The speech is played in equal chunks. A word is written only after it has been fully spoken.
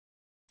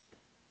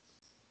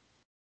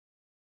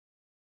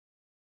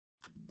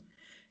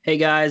Hey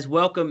guys,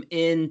 welcome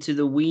into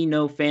the We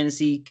Know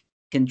Fantasy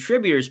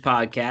Contributors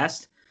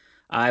Podcast.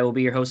 I will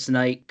be your host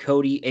tonight,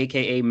 Cody,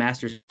 aka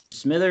Master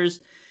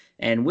Smithers,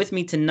 and with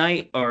me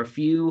tonight are a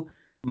few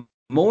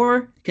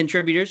more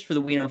contributors for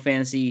the We Know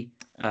Fantasy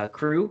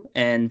crew,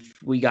 and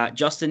we got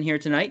Justin here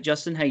tonight.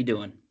 Justin, how you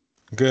doing?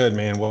 Good,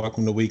 man.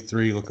 Welcome to week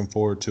 3. Looking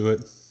forward to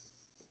it.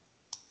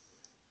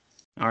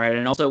 All right,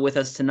 and also with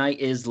us tonight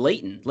is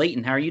Leighton.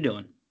 Leighton, how are you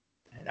doing?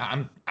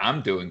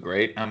 I'm doing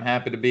great. I'm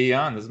happy to be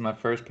on. This is my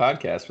first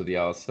podcast with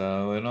y'all,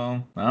 so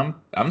I'm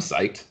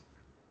psyched.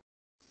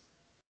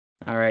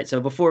 All right,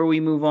 so before we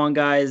move on,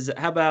 guys,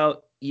 how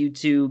about you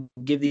two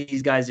give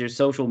these guys their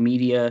social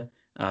media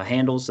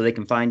handles so they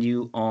can find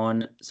you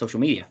on social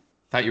media?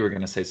 Thought you were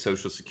gonna say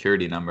social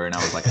security number, and I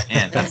was like,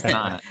 man, it's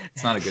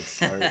not a good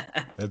start.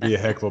 That'd be a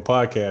heck of a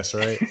podcast,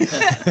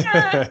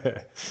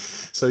 right?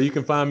 So you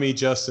can find me,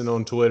 Justin,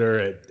 on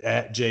Twitter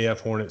at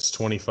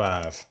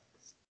JFHornets25.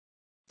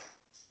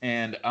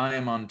 And I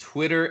am on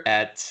Twitter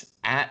at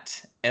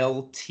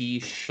LT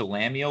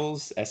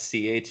Schlamuels,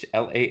 SCHLAMUELS.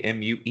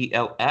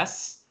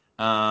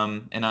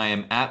 And I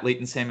am at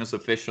Leighton Samuels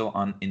Official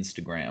on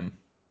Instagram.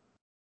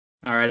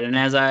 All right, and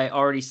as I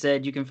already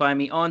said, you can find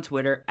me on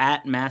Twitter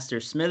at Master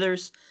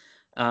Smithers.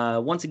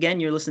 Once again,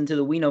 you're listening to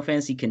the We Know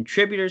Fantasy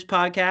Contributors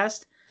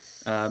Podcast.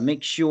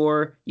 Make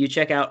sure you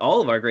check out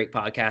all of our great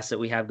podcasts that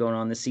we have going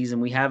on this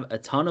season. We have a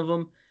ton of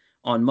them.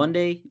 On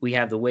Monday, we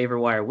have the Waiver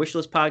Wire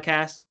Wishlist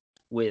Podcast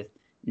with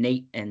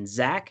Nate and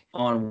Zach.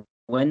 On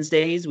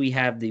Wednesdays, we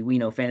have the We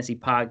Know Fantasy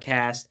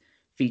Podcast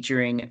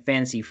featuring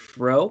Fantasy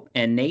Fro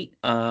and Nate.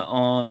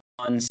 On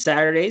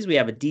Saturdays, we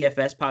have a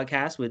DFS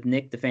podcast with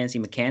Nick, the Fantasy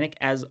Mechanic,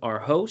 as our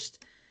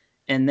host.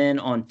 And then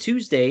on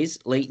Tuesdays,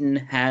 Leighton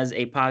has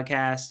a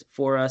podcast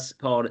for us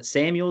called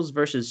Samuels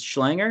versus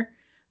Schlanger.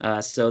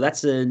 So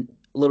that's a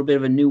little bit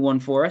of a new one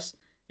for us.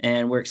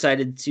 And we're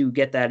excited to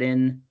get that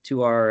in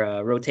to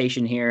our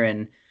rotation here.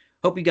 And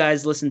hope you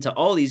guys listen to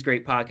all these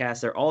great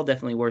podcasts. They're all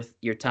definitely worth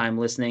your time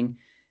listening.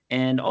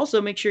 And also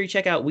make sure you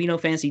check out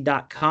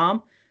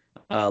WeKnowFantasy.com.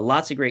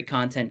 Lots of great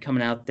content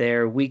coming out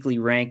there, weekly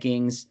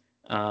rankings.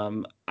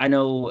 I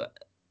know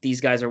these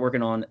guys are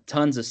working on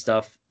tons of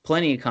stuff,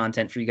 plenty of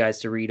content for you guys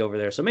to read over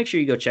there. So make sure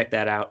you go check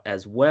that out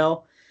as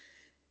well.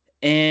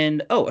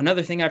 And,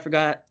 another thing I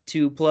forgot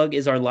to plug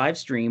is our live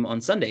stream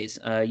on Sundays.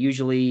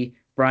 Usually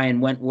Brian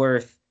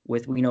Wentworth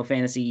with We Know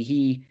Fantasy,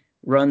 he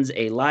runs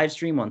a live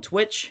stream on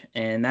Twitch,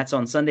 and that's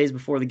on Sundays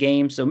before the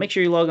game. So make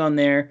sure you log on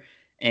there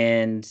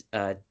and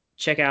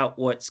check out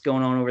what's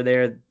going on over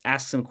there.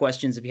 Ask some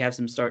questions. If you have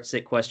some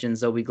start-sit questions,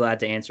 they'll be glad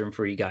to answer them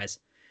for you guys.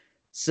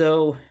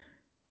 So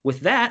with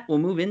that, we'll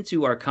move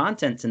into our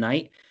content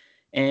tonight.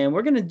 And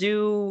we're going to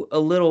do a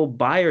little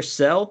buy or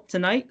sell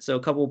tonight. So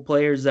a couple of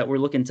players that we're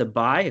looking to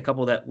buy, a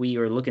couple that we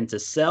are looking to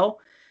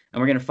sell. And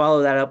we're going to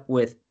follow that up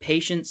with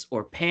patience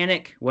or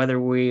panic, whether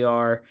we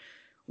are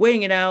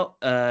weighing it out,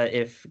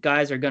 if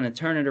guys are going to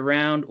turn it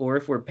around, or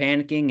if we're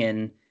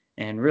panicking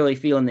and really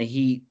feeling the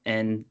heat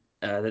and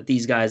that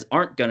these guys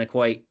aren't going to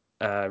quite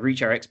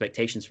reach our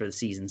expectations for the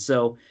season.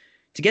 So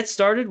to get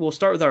started, we'll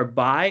start with our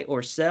buy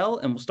or sell,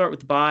 and we'll start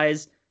with the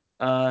buys.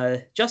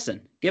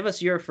 Justin, give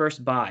us your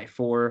first buy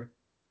for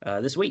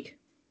this week.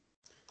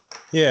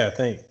 Yeah,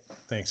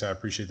 thanks. I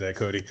appreciate that,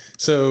 Cody.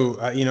 So,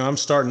 I'm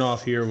starting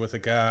off here with a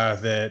guy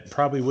that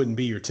probably wouldn't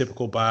be your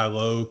typical buy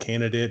low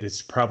candidate.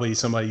 It's probably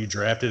somebody you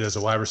drafted as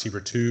a wide receiver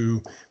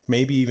 2,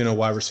 maybe even a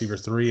wide receiver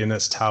 3, and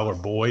that's Tyler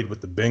Boyd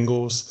with the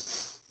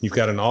Bengals. You've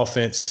got an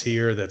offense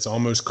here that's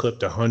almost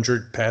clipped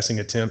 100 passing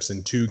attempts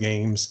in 2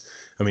 games.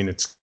 I mean,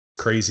 it's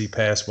crazy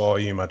pass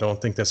volume. I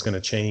don't think that's going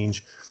to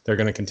change. They're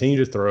going to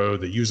continue to throw.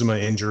 The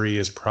Uzomah injury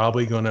is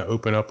probably going to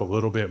open up a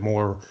little bit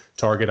more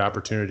target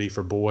opportunity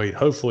for Boyd,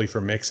 hopefully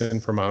for Mixon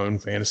for my own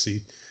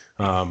fantasy,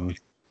 my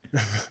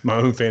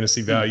own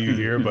fantasy value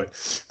here. But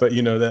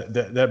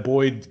that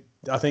Boyd,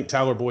 I think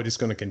Tyler Boyd is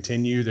going to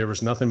continue. There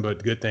was nothing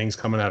but good things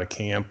coming out of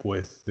camp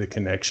with the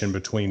connection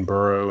between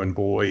Burrow and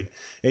Boyd.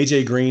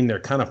 AJ Green,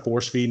 they're kind of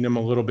force feeding him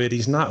a little bit.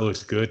 He's not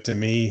looked good to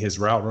me. His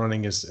route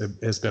running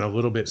has been a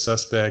little bit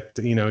suspect.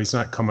 He's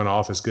not coming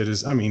off as good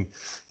as,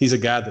 he's a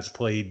guy that's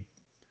played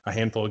a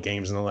handful of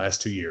games in the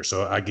last 2 years.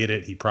 So I get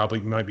it. He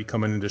probably might be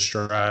coming into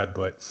stride,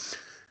 but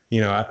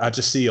I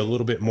just see a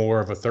little bit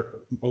more of a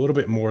little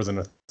bit more than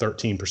a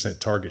 13%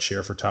 target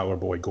share for Tyler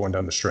Boyd going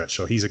down the stretch.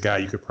 So he's a guy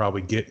you could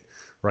probably get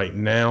right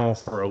now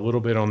for a little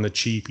bit on the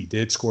cheap. He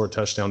did score a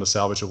touchdown to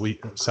salvage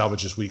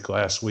his week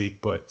last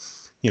week, but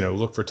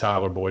look for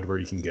Tyler Boyd where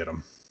you can get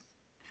him.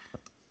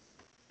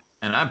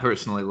 And I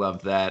personally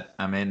love that.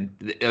 I mean,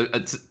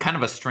 it's kind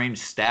of a strange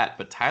stat,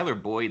 but Tyler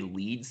Boyd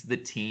leads the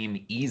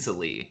team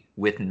easily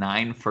with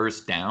 9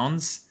 first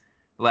downs.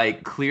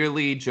 Like,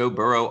 clearly Joe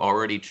Burrow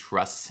already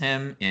trusts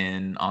him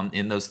in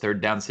those third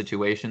down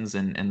situations,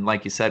 and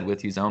like you said,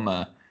 with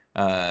Uzomah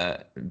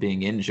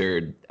being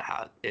injured,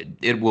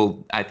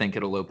 I think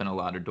it'll open a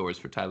lot of doors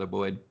for Tyler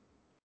Boyd.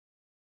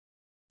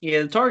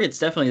 Yeah, the target's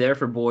definitely there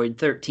for Boyd.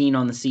 13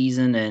 on the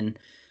season and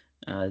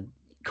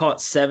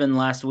caught 7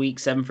 last week,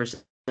 7 for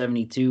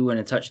 72 and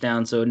a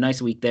touchdown. So a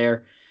nice week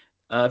there.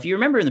 If you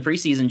remember in the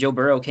preseason, Joe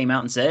Burrow came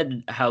out and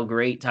said how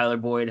great Tyler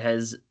Boyd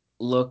has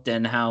looked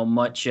and how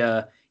much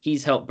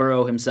he's helped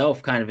Burrow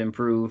himself kind of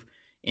improve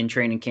in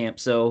training camp.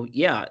 So,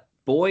 yeah,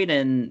 Boyd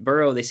and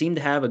Burrow, they seem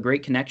to have a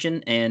great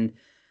connection, and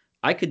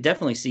I could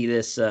definitely see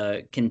this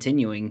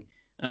continuing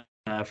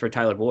for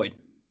Tyler Boyd.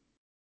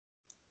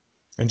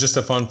 And just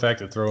a fun fact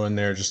to throw in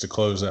there, just to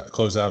close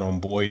out on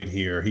Boyd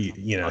here.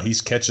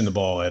 He's catching the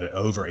ball at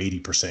over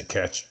 80%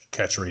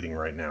 catch rating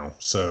right now.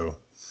 So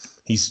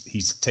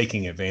he's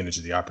taking advantage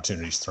of the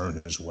opportunities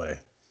thrown his way.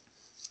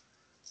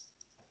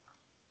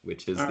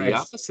 Which is the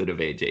opposite of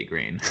AJ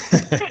Green.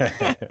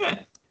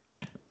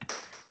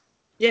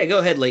 Yeah, go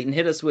ahead, Leighton.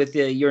 Hit us with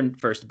your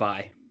first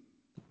buy.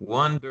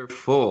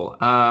 Wonderful.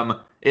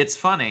 It's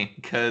funny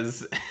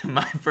because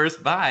my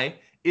first buy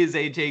is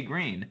AJ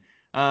Green.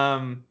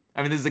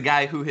 This is a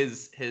guy who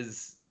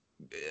has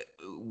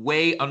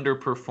way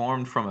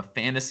underperformed from a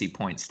fantasy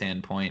point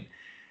standpoint.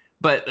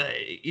 But,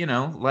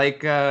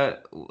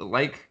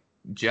 like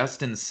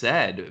Justin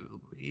said,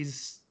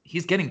 he's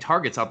getting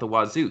targets out the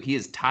wazoo. He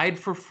is tied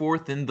for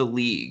 4th in the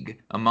league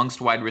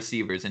amongst wide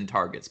receivers in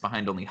targets,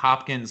 behind only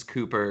Hopkins,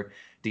 Cooper,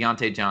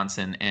 Deontay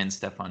Johnson, and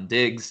Stephon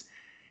Diggs.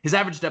 His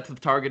average depth of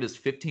target is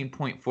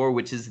 15.4,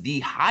 which is the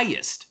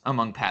highest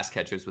among pass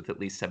catchers with at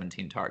least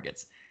 17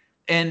 targets.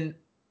 And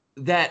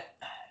that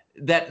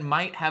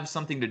might have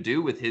something to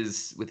do with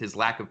his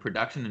lack of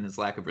production and his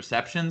lack of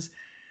receptions.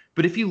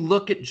 But if you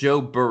look at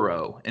Joe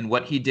Burrow and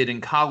what he did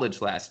in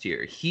college last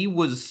year, he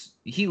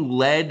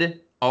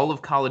led all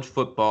of college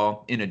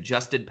football in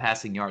adjusted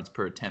passing yards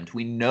per attempt.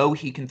 We know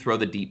he can throw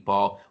the deep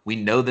ball. We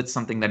know that's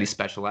something that he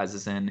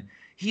specializes in.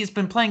 He's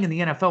been playing in the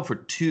NFL for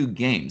 2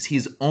 games.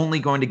 He's only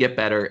going to get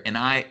better. And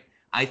I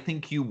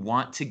think you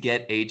want to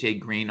get AJ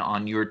Green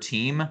on your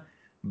team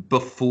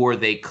before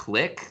they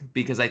click,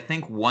 because I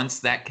think once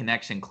that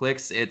connection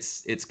clicks,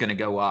 it's going to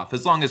go off,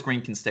 as long as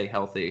Green can stay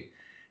healthy.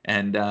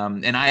 And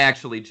I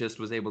actually just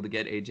was able to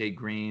get AJ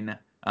Green.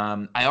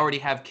 I already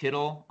have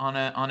Kittle on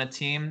a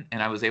team,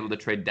 and I was able to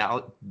trade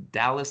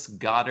Dallas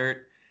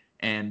Goedert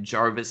and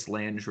Jarvis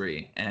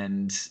Landry.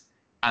 And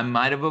I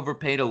might have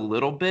overpaid a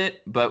little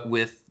bit, but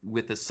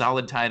with a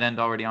solid tight end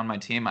already on my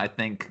team, I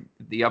think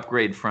the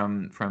upgrade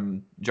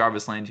from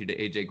Jarvis Landry to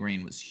AJ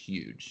Green was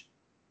huge.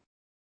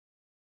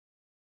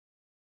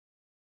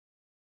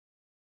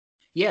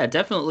 Yeah,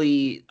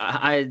 definitely.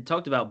 I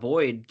talked about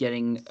Boyd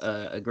getting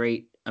a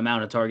great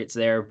amount of targets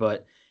there,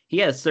 but he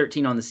has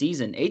 13 on the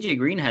season. AJ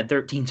Green had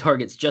 13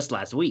 targets just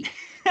last week.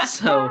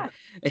 So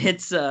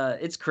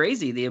it's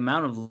crazy the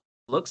amount of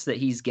looks that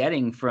he's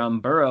getting from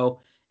Burrow,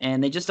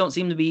 and they just don't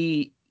seem to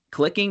be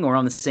clicking or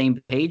on the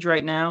same page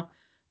right now.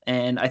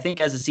 And I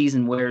think as the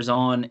season wears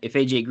on, if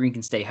AJ Green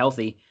can stay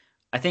healthy,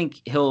 I think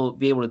he'll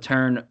be able to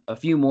turn a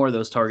few more of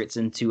those targets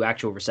into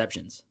actual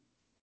receptions.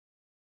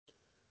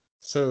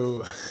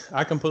 So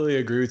I completely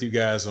agree with you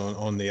guys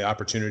on the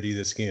opportunity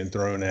that's getting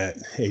thrown at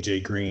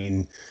AJ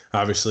Green.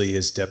 Obviously,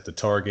 his depth of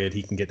target,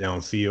 he can get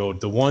downfield.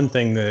 The one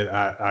thing that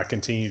I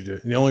continue to,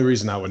 the only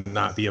reason I would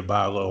not be a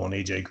buy low on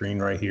AJ Green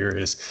right here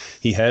is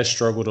he has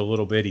struggled a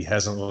little bit. He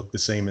hasn't looked the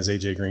same as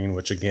AJ Green,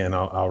 which again,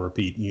 I'll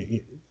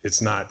repeat,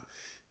 it's not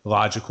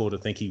logical to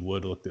think he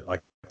would look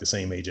like the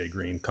same AJ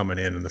Green coming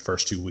in the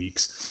first 2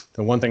 weeks.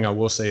 The one thing I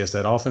will say is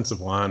that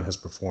offensive line has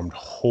performed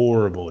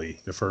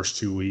horribly the first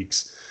 2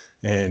 weeks.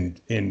 And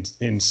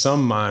in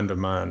some mind of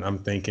mine, I'm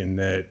thinking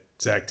that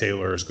Zach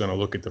Taylor is going to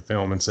look at the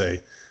film and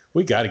say,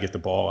 we got to get the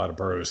ball out of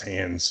Burrow's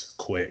hands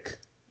quick.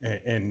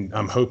 And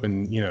I'm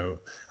hoping,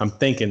 I'm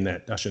thinking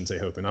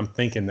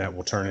that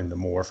will turn into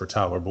more for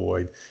Tyler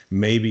Boyd,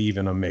 maybe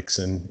even a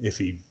Mixon if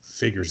he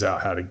figures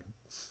out how to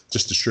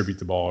just distribute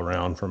the ball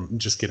around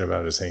just get it out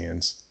of his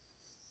hands.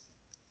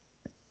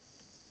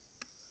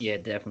 Yeah,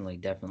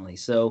 definitely.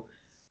 So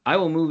I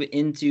will move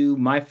into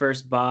my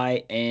first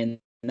buy, and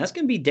that's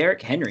going to be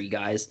Derrick Henry,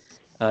 guys.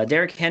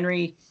 Derrick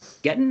Henry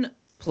getting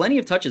plenty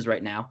of touches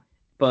right now,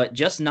 but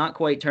just not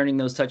quite turning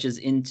those touches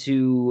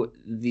into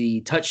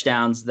the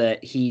touchdowns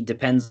that he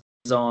depends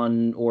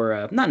on,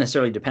 or not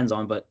necessarily depends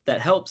on, but that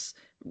helps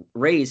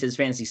raise his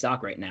fantasy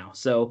stock right now.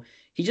 So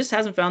he just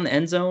hasn't found the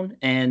end zone,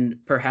 and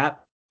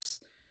perhaps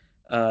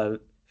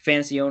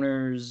fantasy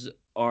owners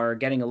are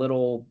getting a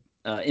little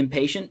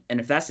impatient.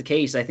 And if that's the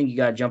case, I think you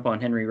got to jump on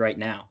Henry right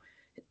now.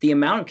 The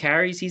amount of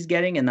carries he's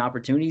getting and the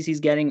opportunities he's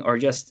getting are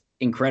just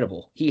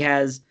incredible. He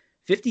has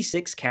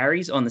 56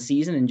 carries on the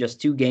season in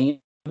just 2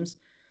 games.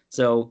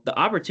 So the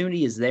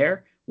opportunity is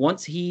there.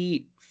 Once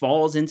he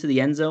falls into the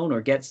end zone or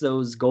gets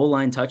those goal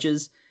line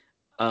touches,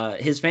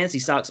 his fantasy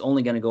stock's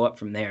only going to go up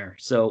from there.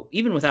 So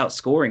even without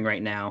scoring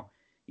right now,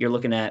 you're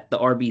looking at the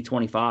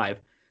RB25.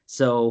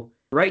 So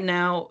right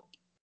now,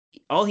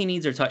 all he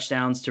needs are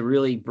touchdowns to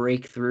really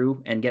break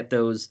through and get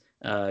those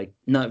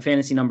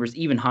fantasy numbers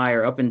even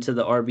higher up into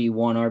the RB1,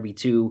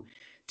 RB2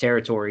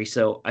 territory.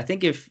 So I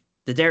think if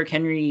the Derrick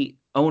Henry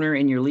owner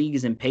in your league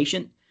is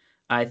impatient,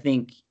 I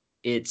think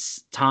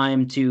it's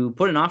time to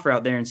put an offer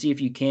out there and see if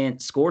you can't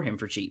score him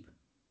for cheap.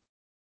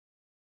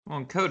 Well,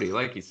 and Cody,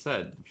 like you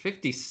said,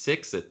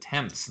 56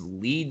 attempts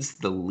leads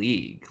the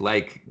league.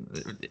 Like,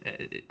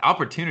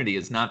 opportunity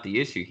is not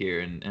the issue here,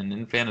 and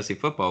in fantasy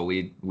football,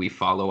 we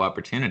follow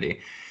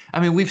opportunity. I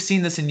mean, we've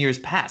seen this in years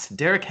past.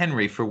 Derrick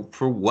Henry, for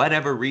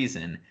whatever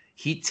reason,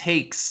 he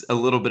takes a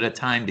little bit of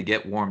time to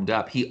get warmed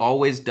up. He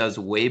always does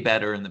way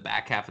better in the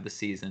back half of the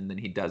season than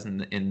he does in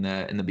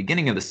the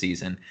beginning of the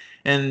season.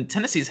 And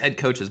Tennessee's head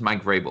coach is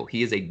Mike Vrabel.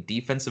 He is a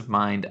defensive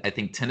mind. I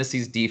think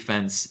Tennessee's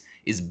defense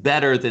is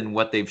better than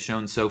what they've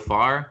shown so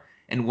far.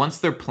 And once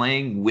they're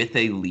playing with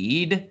a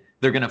lead,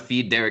 they're going to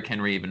feed Derrick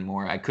Henry even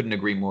more. I couldn't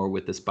agree more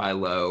with this buy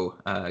low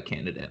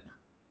candidate.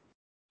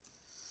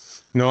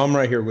 No, I'm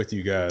right here with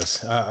you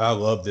guys. I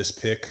love this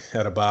pick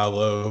at a buy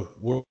low.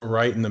 We're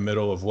right in the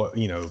middle of what,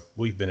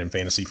 we've been in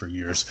fantasy for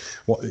years.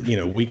 Well,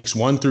 weeks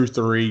 1 through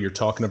 3, you're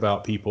talking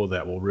about people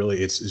that will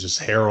really, it's just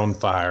hair on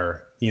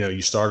fire.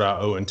 You start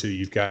out 0-2,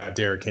 you've got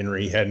Derrick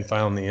Henry, he hadn't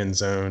found the end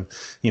zone.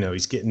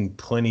 He's getting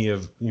plenty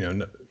of,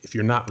 if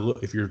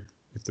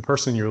the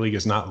person in your league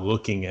is not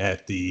looking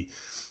at the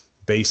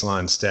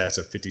baseline stats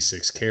of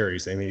 56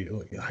 carries, they may,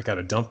 I got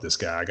to dump this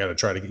guy. I got to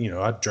try to,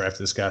 I draft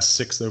this guy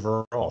 6th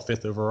overall,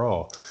 5th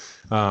overall.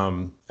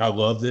 I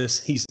love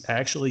this. He's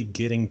actually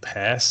getting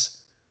pass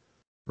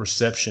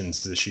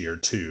receptions this year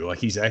too. Like,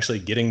 he's actually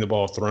getting the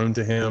ball thrown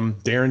to him.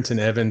 Darrington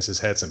Evans has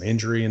had some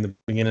injury in the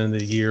beginning of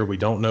the year. We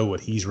don't know what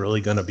he's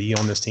really going to be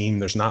on this team.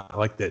 There's not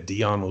like that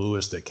Dion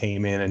Lewis that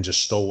came in and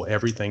just stole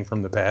everything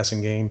from the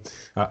passing game.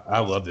 I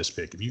love this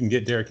pick. If you can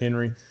get Derrick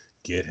Henry,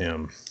 get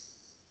him.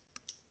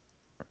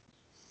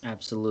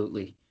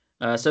 Absolutely.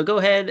 So go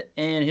ahead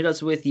and hit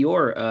us with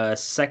your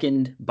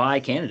second buy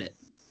candidate.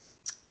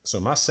 So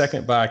my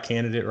second buy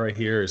candidate right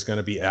here is going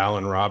to be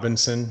Allen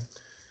Robinson.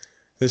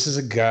 This is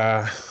a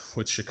guy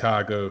with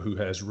Chicago who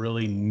has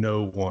really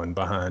no one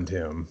behind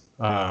him.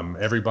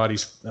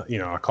 Everybody's,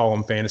 I call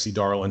them fantasy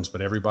darlings,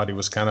 but everybody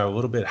was kind of a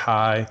little bit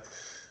high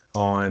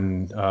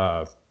on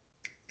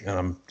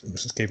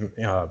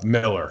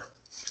Miller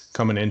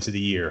coming into the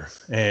year,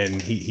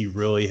 and he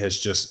really has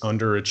just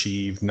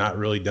underachieved, not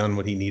really done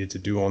what he needed to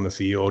do on the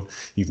field.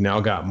 You've now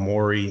got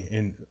Morey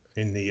in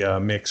the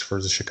mix for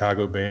the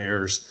Chicago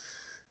Bears.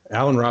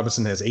 Allen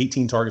Robinson has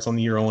 18 targets on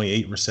the year, only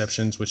 8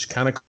 receptions, which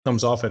kind of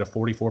comes off at a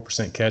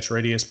 44% catch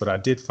radius. But I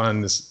did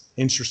find this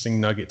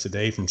interesting nugget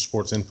today from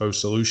Sports Info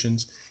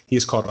Solutions. He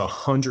has caught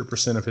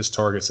 100% of his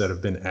targets that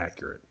have been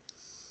accurate.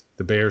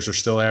 The Bears are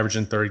still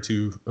averaging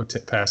 32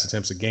 pass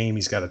attempts a game.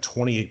 He's got a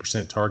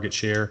 28% target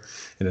share.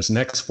 And his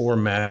next 4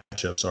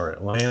 matchups are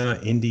Atlanta,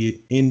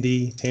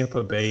 Indy,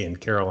 Tampa Bay, and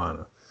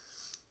Carolina.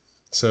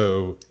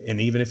 So, and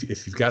even if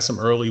you've got some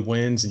early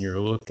wins and you're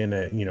looking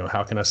at,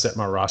 how can I set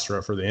my roster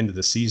up for the end of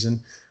the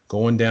season,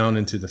 going down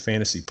into the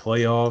fantasy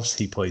playoffs,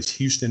 he plays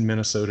Houston,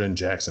 Minnesota, and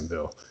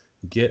Jacksonville.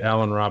 Get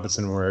Allen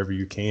Robinson wherever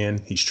you can.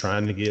 He's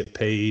trying to get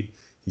paid.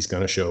 He's going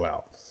to show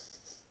out.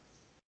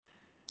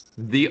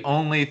 The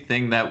only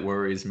thing that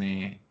worries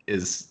me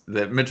is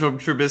that Mitchell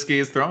Trubisky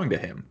is throwing to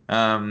him,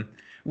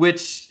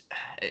 which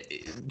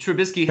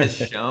Trubisky has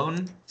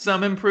shown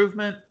some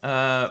improvement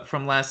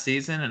from last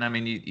season. And I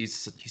mean, you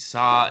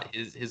saw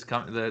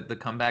the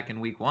comeback in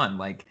week 1.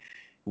 Like,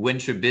 when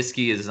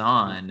Trubisky is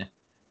on,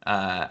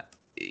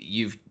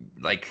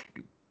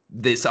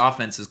 this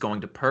offense is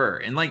going to purr.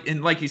 And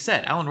like you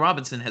said, Allen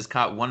Robinson has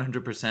caught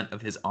 100%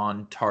 of his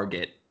on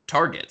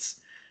targets.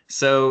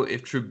 So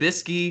if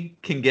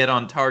Trubisky can get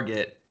on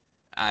target,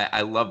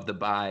 I love the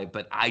buy,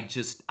 but I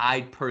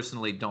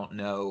personally don't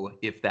know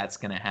if that's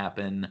going to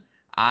happen.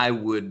 I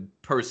would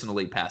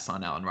personally pass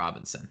on Allen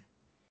Robinson.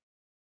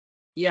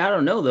 Yeah, I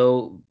don't know,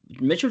 though.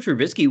 Mitchell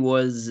Trubisky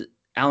was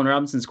Allen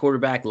Robinson's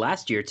quarterback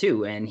last year,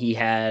 too, and he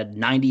had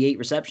 98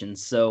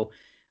 receptions. So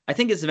I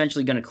think it's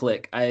eventually going to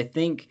click. I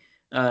think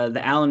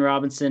the Allen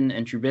Robinson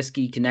and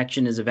Trubisky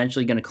connection is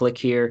eventually going to click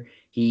here.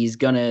 He's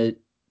going to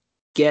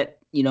get,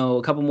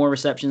 a couple more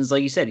receptions.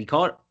 Like you said, he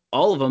caught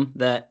all of them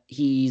that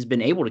he's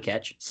been able to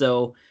catch.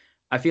 So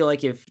I feel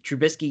like if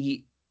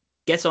Trubisky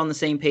gets on the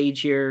same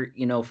page here,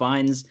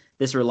 finds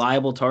this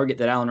reliable target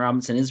that Allen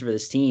Robinson is for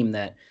this team,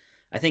 that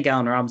I think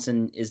Allen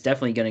Robinson is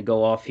definitely going to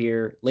go off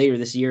here later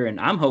this year. And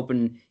I'm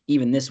hoping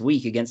even this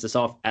week against this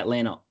off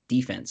Atlanta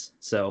defense.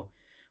 So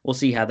we'll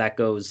see how that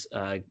goes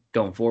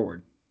going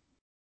forward.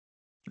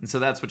 And so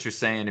that's what you're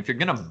saying. If you're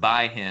going to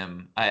buy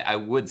him, I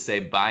would say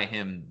buy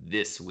him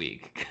this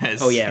week.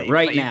 Because now,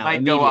 he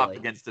might go off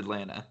against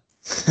Atlanta.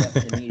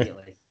 Yep,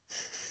 immediately.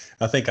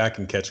 I think I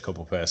can catch a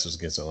couple passes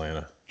against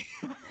Atlanta.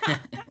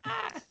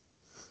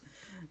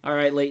 All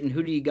right, Leighton,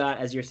 who do you got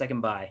as your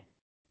second buy?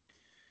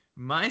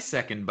 My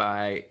second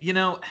buy,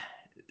 a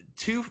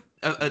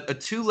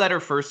 2-letter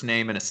first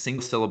name and a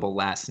single-syllable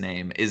last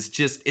name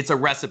it's a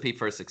recipe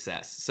for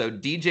success. So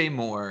DJ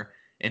Moore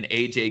and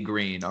AJ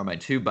Green are my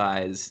 2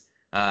 buys.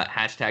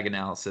 Hashtag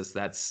analysis.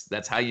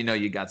 That's how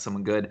you got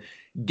someone good.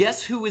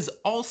 Guess who is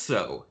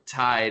also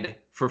tied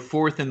for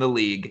 4th in the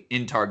league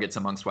in targets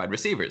amongst wide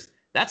receivers?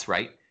 That's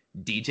right,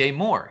 DJ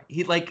Moore.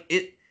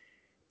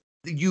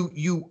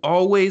 You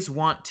always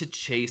want to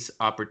chase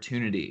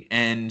opportunity,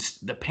 and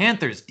the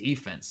Panthers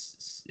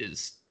defense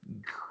is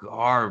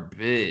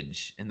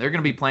garbage, and they're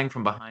going to be playing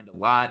from behind a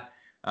lot.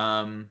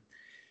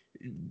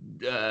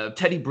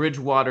 Teddy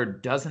Bridgewater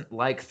doesn't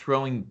like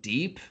throwing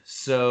deep,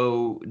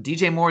 so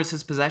DJ Moore is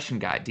his possession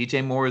guy.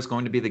 DJ Moore is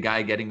going to be the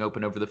guy getting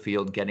open over the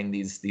field, getting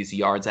these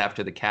yards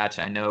after the catch.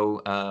 I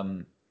know,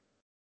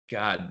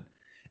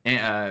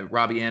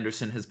 Robbie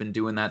Anderson has been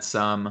doing that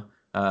some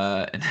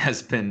and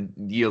has been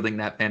yielding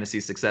that fantasy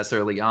success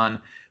early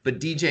on. But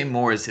DJ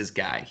Moore is his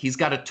guy. He's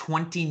got a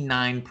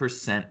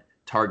 29%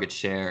 target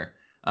share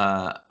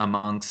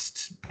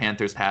amongst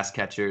Panthers pass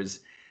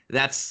catchers.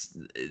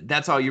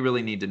 That's all you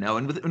really need to know.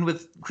 And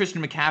with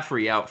Christian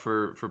McCaffrey out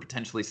for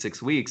potentially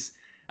 6 weeks,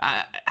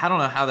 I don't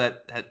know how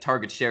that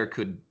target share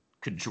could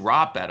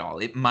drop at all.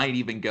 It might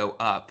even go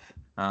up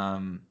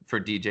for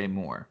DJ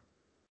Moore.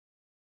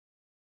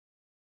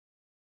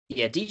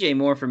 Yeah, DJ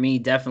Moore for me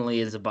definitely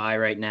is a buy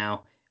right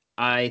now.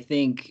 I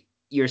think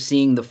you're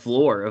seeing the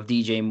floor of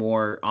DJ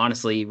Moore,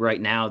 honestly,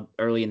 right now,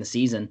 early in the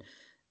season.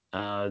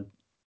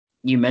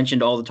 You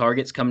mentioned all the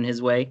targets coming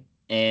his way,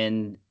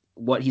 and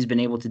what he's been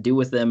able to do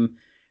with them,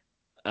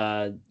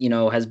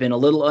 has been a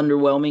little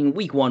underwhelming.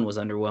 Week 1 was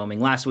underwhelming.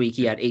 Last week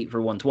he had 8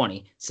 for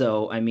 120.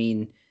 So, I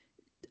mean,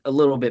 a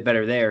little bit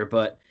better there.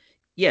 But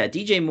yeah,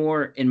 DJ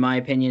Moore, in my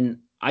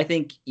opinion, I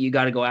think you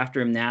got to go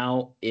after him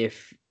now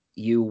if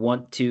you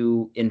want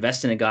to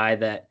invest in a guy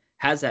that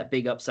has that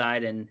big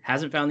upside and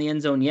hasn't found the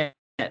end zone yet,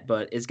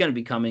 but it's going to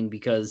be coming,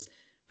 because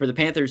for the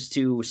Panthers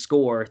to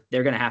score,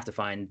 they're going to have to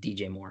find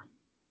DJ Moore.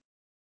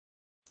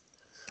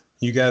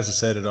 You guys have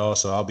said it all,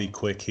 so I'll be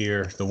quick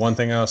here. The one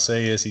thing I'll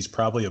say is he's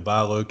probably a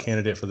buy low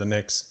candidate for the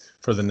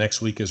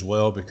next week as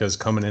well, because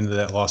coming into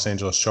that Los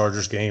Angeles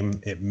Chargers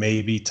game, it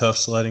may be tough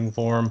sledding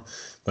for him.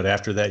 But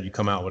after that, you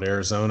come out with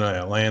Arizona,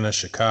 Atlanta,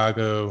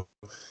 Chicago.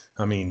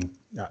 I mean,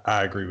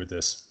 I agree with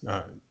this.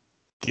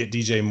 Get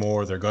DJ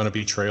Moore. They're going to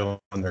be trailing.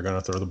 They're going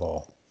to throw the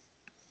ball.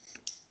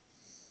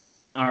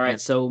 All right,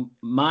 so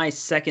my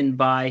second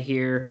buy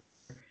here,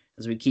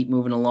 as we keep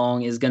moving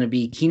along, is going to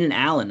be Keenan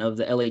Allen of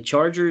the LA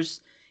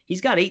Chargers.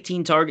 He's got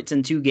 18 targets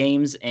in 2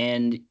 games,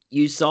 and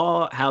you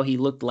saw how he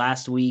looked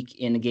last week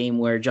in a game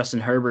where Justin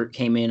Herbert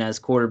came in as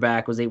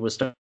quarterback, was able to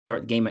start the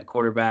game at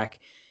quarterback.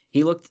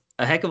 He looked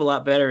a heck of a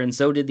lot better, and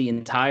so did the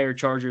entire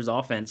Chargers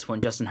offense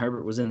when Justin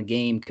Herbert was in the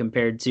game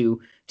compared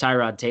to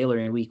Tyrod Taylor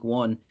in week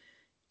 1.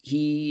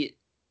 He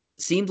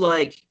seemed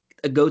like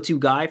a go-to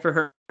guy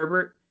for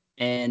Herbert,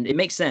 and it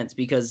makes sense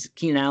because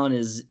Keenan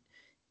Allen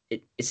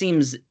it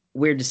seems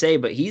weird to say,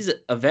 but he's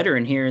a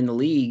veteran here in the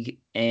league,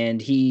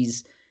 and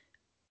he's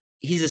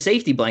a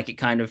safety blanket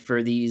kind of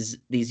for these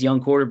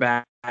young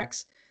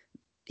quarterbacks.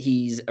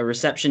 He's a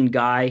reception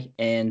guy,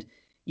 and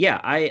yeah,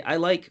 I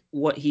like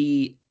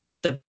the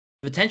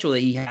potential that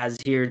he has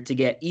here to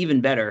get even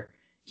better.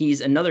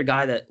 He's another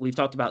guy that we've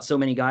talked about so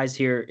many guys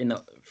here in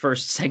the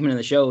first segment of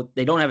the show.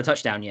 They don't have a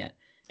touchdown yet,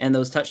 and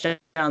those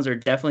touchdowns are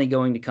definitely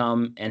going to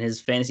come, and his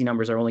fantasy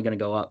numbers are only going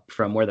to go up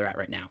from where they're at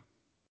right now.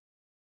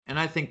 And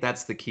I think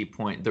that's the key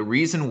point. The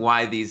reason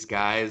why these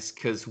guys,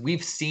 because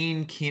we've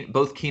seen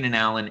both Keenan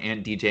Allen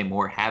and DJ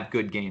Moore have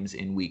good games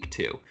in week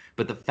 2.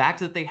 But the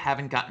fact that they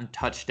haven't gotten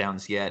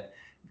touchdowns yet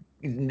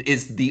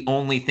is the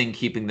only thing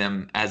keeping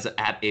them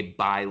at a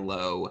buy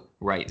low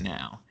right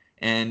now.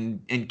 And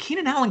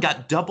Keenan Allen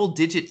got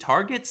double-digit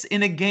targets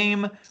in a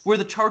game where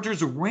the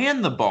Chargers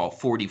ran the ball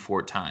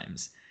 44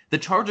 times. The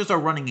Chargers are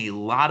running a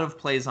lot of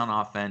plays on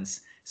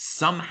offense.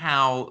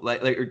 Somehow,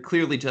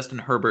 clearly Justin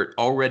Herbert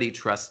already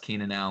trusts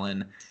Keenan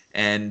Allen,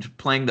 and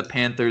playing the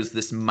Panthers,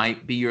 this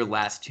might be your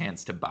last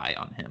chance to buy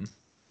on him.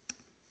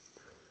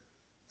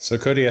 So,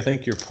 Cody, I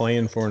think you're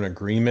playing for an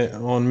agreement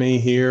on me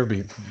here,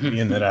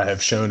 being that I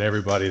have shown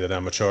everybody that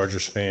I'm a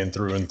Chargers fan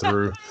through and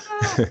through.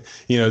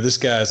 This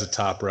guy is a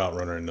top route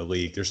runner in the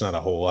league. There's not a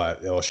whole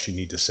lot else you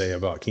need to say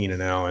about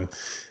Keenan Allen.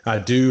 I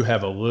do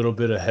have a little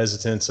bit of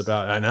hesitance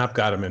about, and I've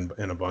got him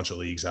in a bunch of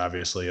leagues,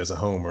 obviously, as a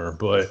homer,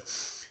 but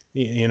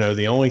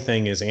the only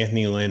thing is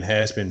Anthony Lynn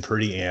has been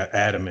pretty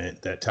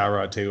adamant that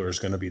Tyrod Taylor is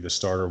going to be the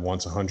starter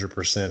once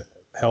 100%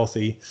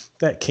 healthy.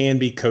 That can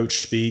be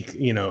coach speak.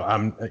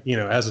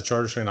 As a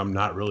Chargers fan, I'm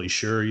not really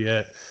sure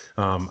yet.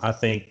 I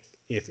think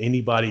if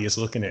anybody is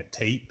looking at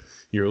tape,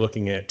 you're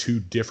looking at 2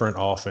 different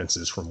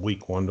offenses from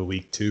week 1 to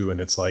week 2,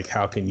 and it's like,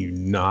 how can you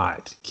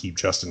not keep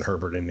Justin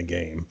Herbert in the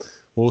game?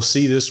 We'll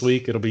see this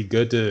week. It'll be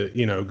good to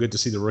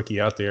see the rookie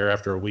out there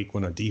after a week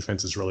when a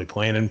defense is really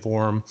planning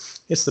for him.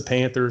 It's the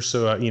Panthers,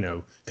 so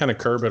kind of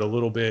curb it a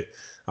little bit.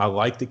 I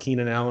like the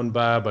Keenan Allen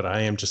buy, but I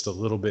am just a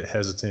little bit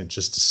hesitant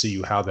just to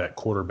see how that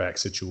quarterback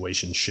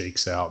situation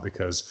shakes out,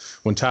 because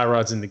when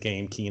Tyrod's in the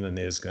game, Keenan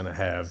is going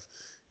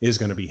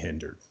to be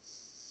hindered.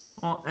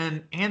 Well,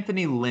 and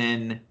Anthony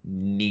Lynn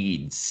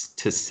needs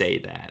to say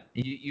that.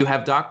 You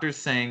have doctors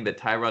saying that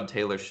Tyrod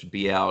Taylor should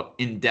be out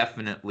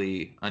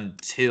indefinitely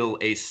until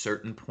a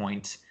certain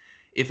point.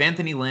 If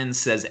Anthony Lynn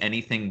says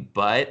anything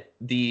but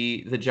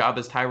the job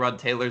is Tyrod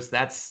Taylor's,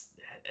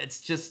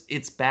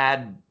 it's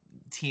bad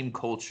team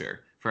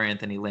culture for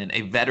Anthony Lynn.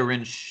 A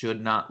veteran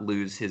should not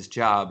lose his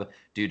job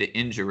due to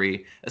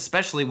injury,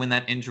 especially when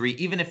that injury,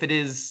 even if it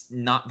is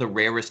not the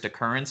rarest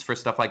occurrence for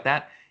stuff like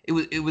that,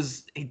 it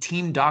was a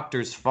team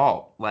doctor's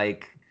fault.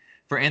 Like,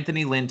 for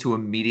Anthony Lynn to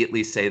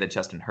immediately say that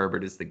Justin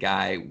Herbert is the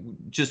guy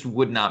just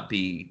would not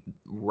be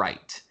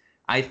right.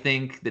 I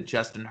think that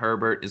Justin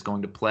Herbert is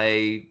going to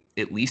play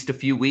at least a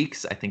few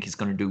weeks. I think he's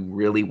going to do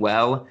really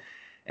well.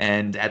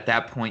 And at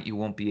that point, you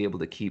won't be able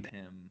to keep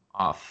him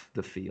off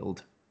the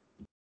field.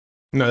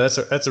 No, that's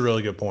a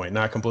really good point. And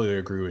I completely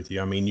agree with you.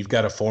 I mean, you've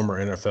got a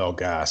former NFL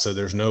guy, so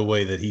there's no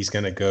way that he's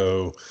going to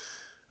go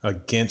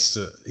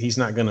he's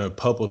not going to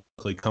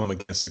publicly come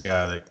against a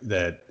guy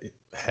that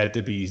had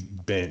to be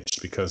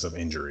benched because of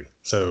injury.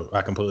 So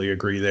I completely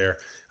agree there.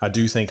 I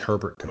do think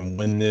Herbert can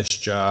win this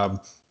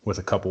job with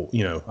a couple,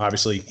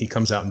 obviously he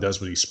comes out and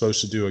does what he's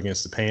supposed to do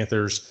against the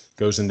Panthers,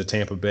 goes into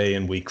Tampa Bay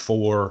in week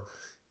 4.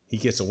 He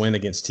gets a win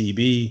against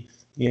TB,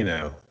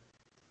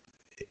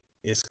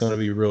 it's going to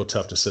be real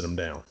tough to sit him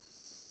down.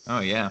 Oh,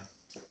 yeah.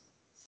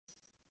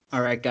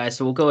 All right, guys.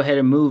 So we'll go ahead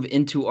and move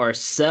into our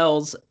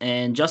sells.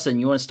 And Justin,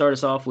 you want to start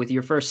us off with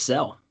your first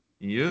sell?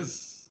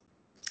 Yes.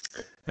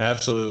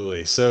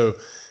 Absolutely. So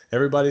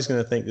everybody's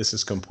going to think this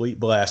is complete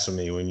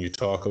blasphemy when you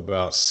talk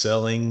about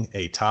selling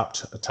a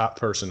top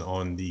person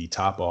on the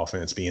top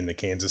offense being the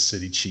Kansas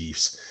City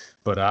Chiefs.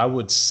 But I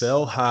would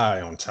sell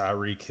high on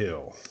Tyreek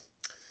Hill.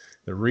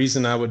 The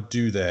reason I would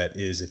do that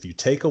is if you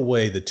take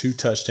away the 2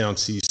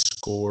 touchdowns he's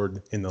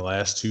scored in the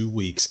last 2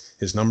 weeks,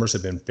 his numbers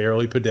have been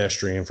fairly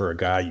pedestrian for a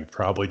guy you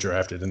probably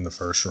drafted in the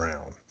first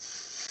round.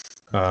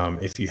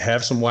 If you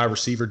have some wide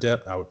receiver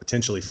depth, I would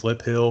potentially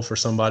flip Hill for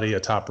somebody, a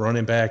top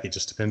running back. It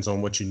just depends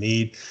on what you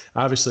need.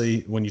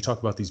 Obviously, when you talk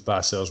about these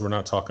buy sells, we're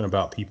not talking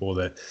about people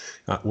that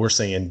we're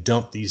saying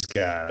dump these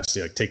guys.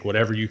 Take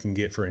whatever you can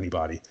get for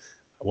anybody.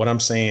 What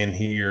I'm saying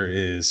here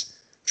is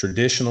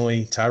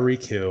traditionally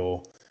Tyreek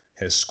Hill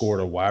has scored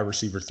a wide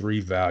receiver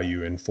 3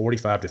 value in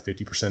 45 to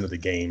 50% of the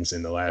games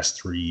in the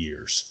last 3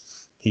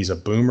 years. He's a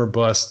boomer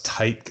bust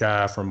type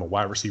guy from a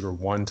wide receiver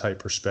 1 type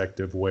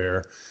perspective,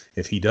 where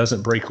if he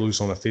doesn't break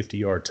loose on a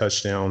 50-yard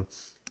touchdown,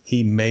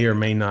 he may or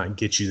may not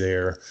get you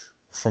there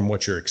from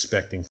what you're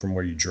expecting from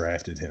where you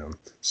drafted him.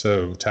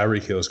 So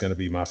Tyreek Hill is going to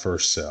be my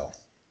first sell.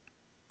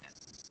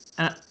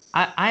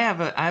 I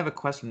have a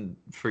question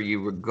for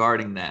you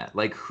regarding that.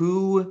 Like,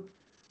 who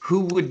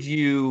would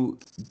you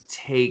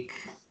take?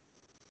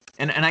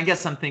 And I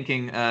guess I'm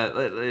thinking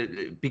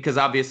because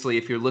obviously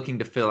if you're looking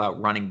to fill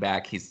out running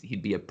back,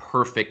 he'd be a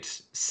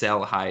perfect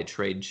sell high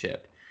trade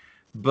chip.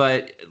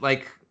 But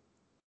like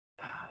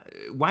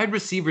wide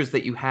receivers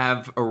that you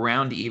have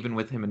around even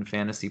with him in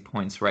fantasy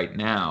points right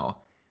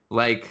now,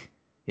 like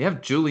you have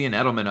Julian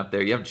Edelman up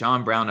there, you have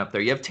John Brown up there,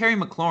 you have Terry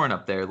McLaurin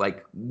up there.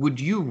 Like, would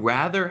you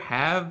rather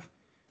have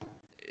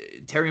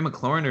Terry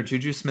McLaurin or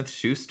Juju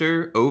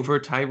Smith-Schuster over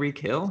Tyreek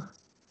Hill?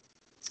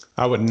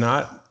 I would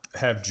not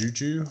have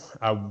Juju.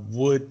 I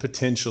would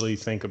potentially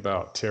think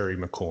about Terry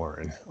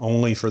McLaurin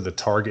only for the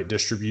target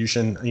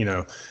distribution.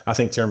 I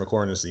think Terry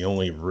McLaurin is the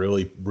only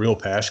really real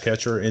pass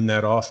catcher in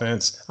that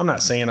offense. I'm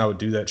not saying I would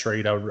do that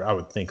trade. I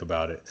would think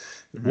about it.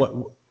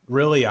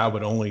 Mm-hmm. I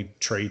would only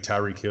trade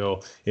Tyreek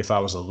Hill if I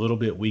was a little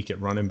bit weak at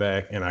running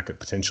back and I could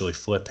potentially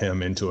flip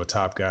him into a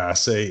top guy.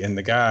 And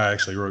the guy I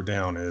actually wrote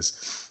down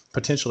is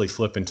potentially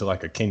flip into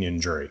like a Kenyon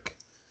Drake.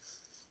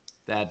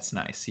 That's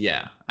nice.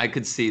 Yeah, I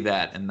could see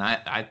that. And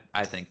I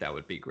think that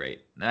would be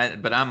great.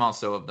 But I'm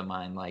also of the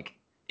mind, like,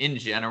 in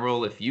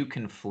general, if you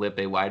can flip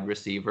a wide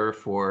receiver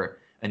for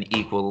an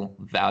equal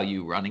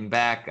value running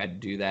back, I'd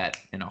do that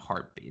in a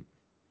heartbeat.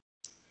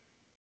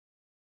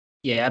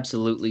 Yeah,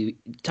 absolutely.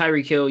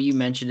 Tyreek Hill, you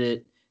mentioned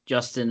it,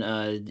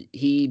 Justin.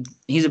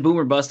 He's a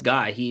boomer bust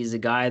guy. He's a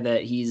guy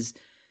that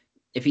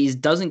if he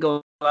doesn't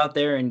go out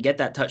there and get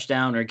that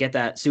touchdown or get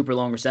that super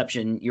long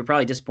reception, you're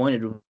probably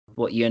disappointed with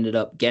what you ended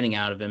up getting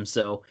out of him.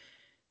 So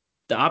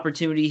the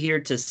opportunity here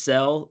to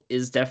sell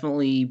is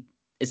definitely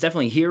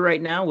here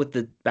right now with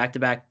the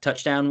back-to-back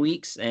touchdown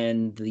weeks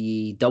and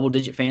the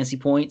double-digit fantasy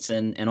points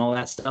and all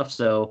that stuff.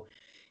 So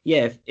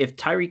yeah, if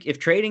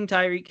trading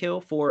Tyreek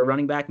Hill for a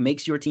running back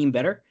makes your team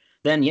better,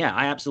 then yeah,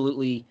 I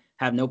absolutely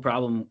have no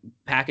problem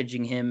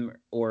packaging him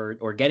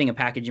or getting a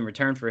package in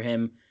return for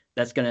him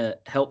that's going to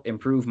help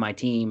improve my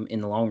team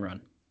in the long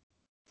run.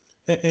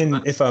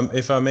 And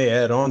if I may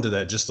add on to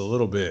that just a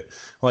little bit,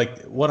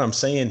 like what I'm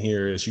saying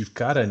here is you've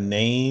got a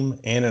name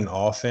and an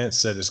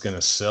offense that is going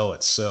to sell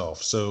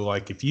itself. So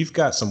like if you've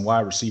got some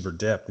wide receiver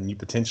depth and you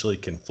potentially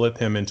can flip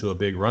him into a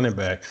big running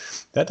back,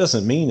 that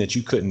doesn't mean that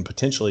you couldn't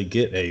potentially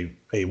get a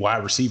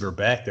wide receiver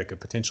back that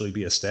could potentially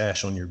be a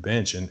stash on your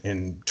bench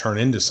and turn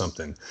into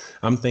something.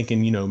 I'm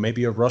thinking,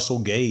 maybe a Russell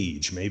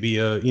Gage, maybe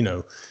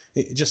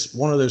just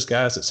one of those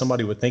guys that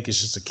somebody would think is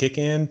just a kick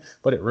in,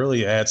 but it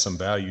really adds some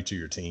value to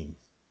your team.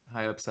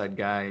 High upside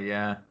guy,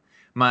 yeah.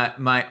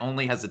 My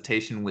only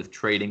hesitation with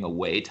trading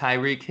away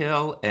Tyreek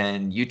Hill,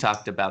 and you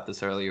talked about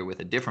this earlier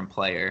with a different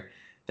player,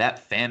 that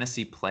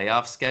fantasy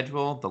playoff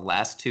schedule, the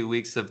last 2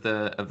 weeks of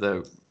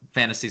the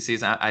fantasy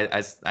season,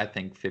 I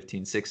think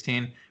 15,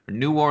 16,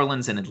 New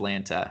Orleans and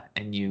Atlanta,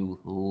 and you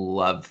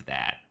love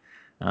that.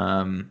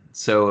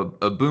 So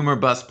a boomer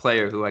bust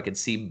player who I could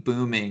see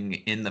booming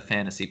in the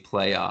fantasy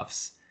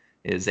playoffs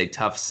is a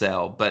tough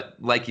sell. But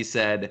like you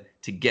said,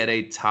 to get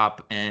a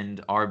top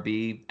end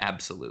RB,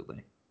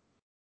 absolutely.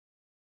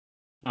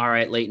 All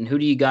right, Leighton, who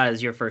do you got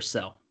as your first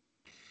sell?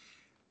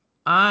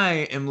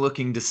 I am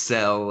looking to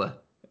sell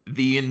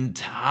the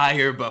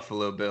entire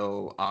Buffalo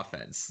Bill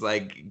offense.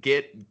 Like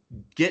get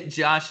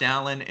Josh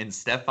Allen and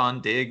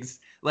Stephon Diggs.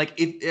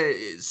 Like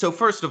so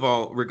first of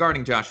all,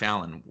 regarding Josh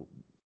Allen,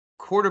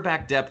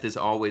 quarterback depth is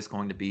always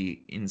going to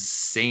be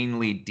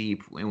insanely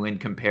deep when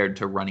compared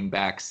to running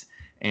backs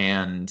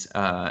and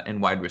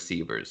wide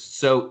receivers.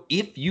 So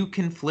if you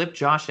can flip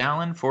Josh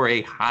Allen for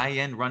a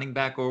high-end running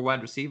back or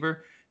wide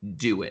receiver,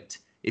 do it.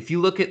 If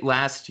you look at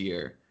last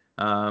year,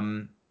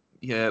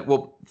 yeah,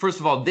 well, first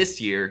of all,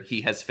 this year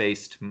he has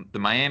faced the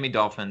Miami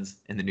Dolphins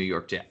and the New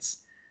York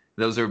Jets.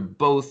 Those are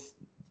both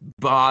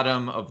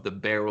bottom of the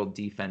barrel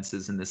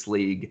defenses in this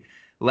league.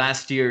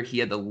 Last year, he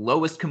had the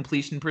lowest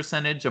completion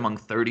percentage among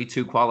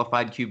 32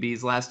 qualified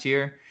QBs last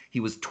year.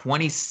 He was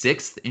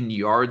 26th in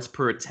yards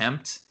per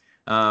attempt,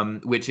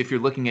 which if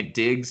you're looking at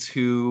Diggs,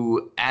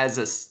 who as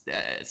a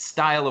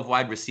style of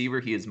wide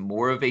receiver, he is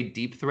more of a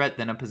deep threat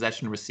than a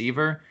possession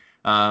receiver.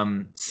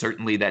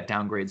 Certainly that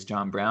downgrades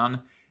John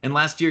Brown. And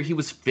last year, he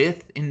was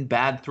 5th in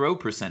bad throw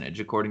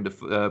percentage, according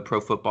to Pro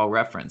Football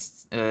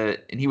Reference. And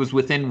he was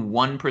within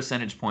 1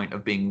 percentage point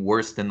of being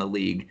worse than the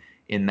league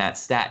in that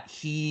stat.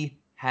 He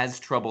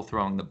has trouble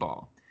throwing the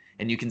ball.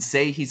 And you can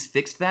say he's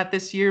fixed that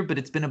this year, but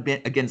it's been a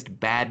bit against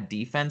bad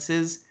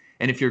defenses.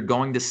 And if you're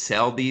going to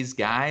sell these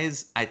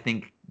guys, I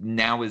think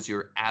now is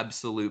your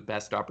absolute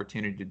best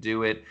opportunity to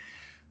do it.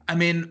 I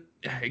mean,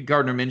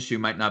 Gardner Minshew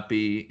might not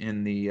be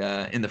in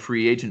the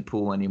free agent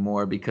pool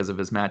anymore because of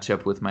his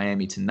matchup with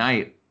Miami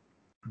tonight.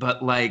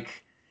 But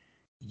like,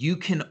 you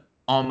can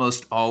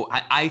almost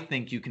I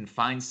think you can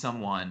find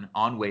someone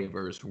on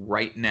waivers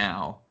right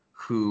now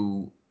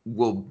who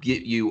will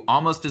get you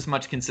almost as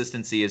much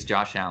consistency as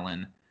Josh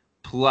Allen.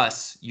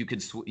 Plus, you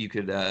could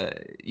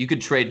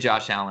trade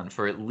Josh Allen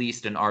for at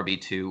least an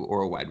RB2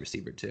 or a wide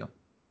receiver 2.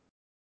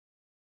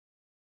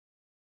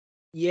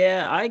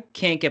 Yeah, I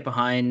can't get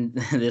behind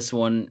this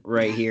one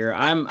right here.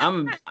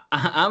 I'm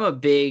a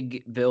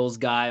big Bills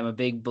guy. I'm a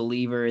big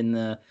believer in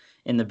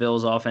the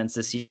Bills offense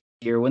this year.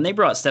 When they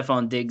brought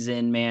Stephon Diggs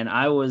in, man,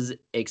 I was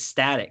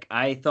ecstatic.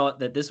 I thought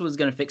that this was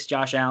going to fix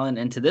Josh Allen,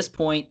 and to this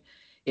point,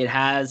 it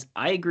has.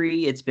 I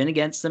agree, it's been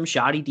against some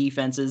shoddy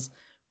defenses,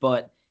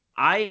 but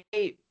I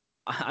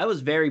was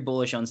very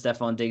bullish on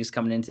Stephon Diggs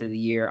coming into the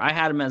year. I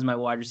had him as my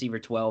wide receiver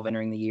 12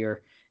 entering the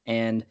year,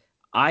 and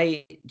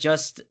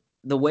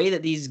the way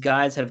that these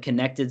guys have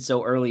connected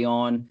so early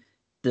on,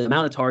 the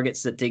amount of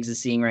targets that Diggs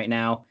is seeing right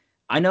now,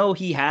 I know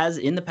he has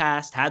in the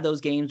past had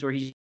those games where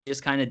he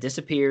just kind of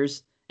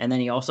disappears. And then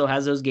he also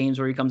has those games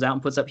where he comes out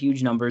and puts up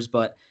huge numbers.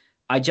 But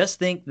I just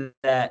think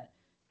that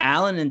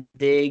Allen and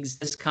Diggs,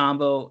 this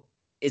combo,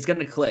 is going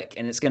to click,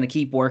 and it's going to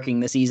keep working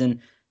this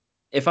season.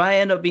 If I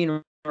end up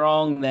being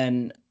wrong,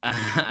 then,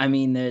 I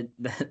mean,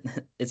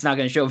 it's not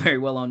going to show very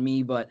well on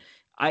me. But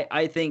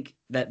I think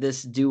that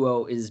this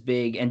duo is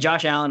big. And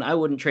Josh Allen, I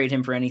wouldn't trade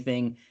him for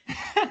anything.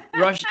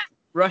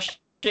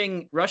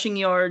 Rushing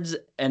yards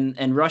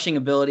and rushing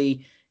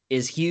ability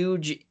is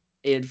huge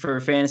for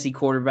fantasy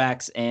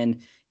quarterbacks.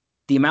 And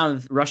the amount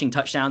of rushing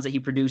touchdowns that he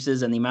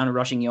produces and the amount of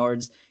rushing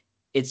yards,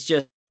 it's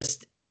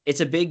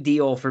a big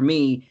deal for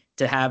me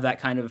to have that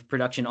kind of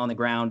production on the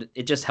ground.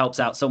 It just helps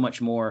out so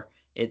much more.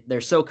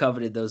 They're so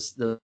coveted, those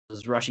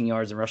rushing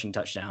yards and rushing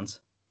touchdowns.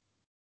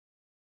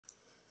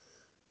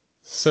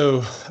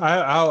 So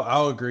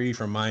I'll agree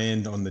from my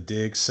end on the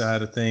Diggs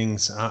side of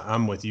things.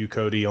 I'm with you,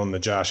 Cody, on the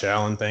Josh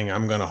Allen thing.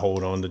 I'm going to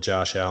hold on to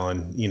Josh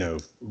Allen. You know,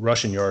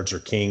 rushing yards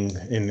are king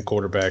in the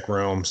quarterback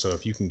realm. So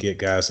if you can get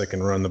guys that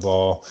can run the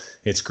ball,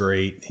 it's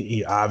great.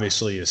 He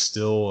obviously is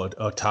still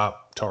a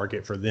top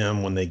target for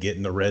them when they get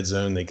in the red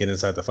zone. They get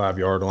inside the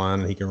 5-yard line,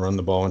 and he can run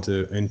the ball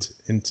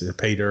into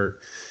pay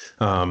dirt.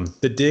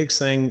 The Diggs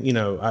thing, you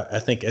know, I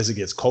think as it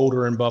gets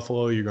colder in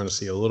Buffalo, you're going to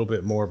see a little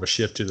bit more of a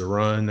shift to the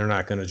run. They're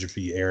not going to just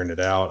be airing it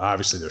out.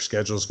 Obviously, their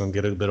schedule is going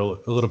to get a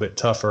little bit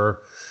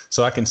tougher.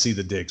 So I can see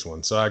the Diggs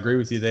one. So I agree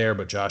with you there.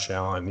 But Josh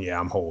Allen, yeah,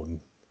 I'm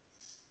holding.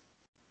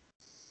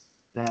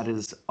 That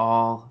is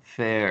all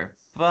fair.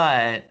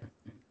 But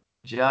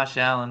Josh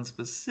Allen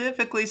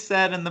specifically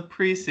said in the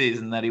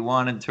preseason that he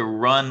wanted to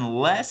run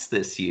less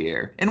this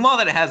year. And while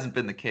that hasn't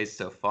been the case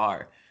so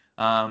far,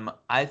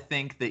 I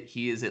think that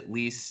he is at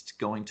least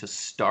going to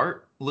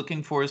start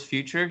looking for his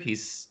future.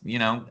 He's, you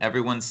know,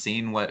 everyone's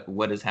seen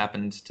what has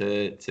happened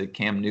to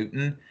Cam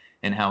Newton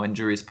and how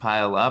injuries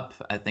pile up.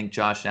 I think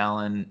Josh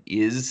Allen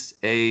is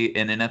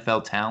an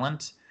NFL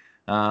talent.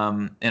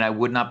 And I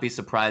would not be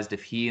surprised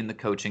if he and the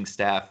coaching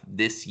staff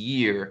this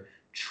year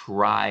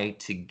try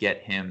to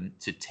get him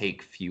to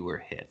take fewer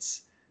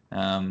hits.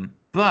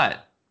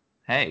 But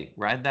hey,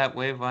 ride that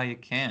wave while you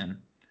can.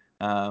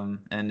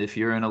 And if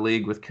you're in a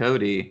league with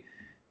Cody,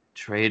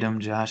 trade him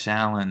Josh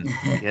Allen.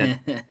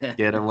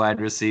 Get a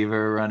wide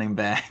receiver, running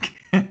back.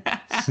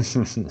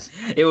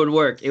 It would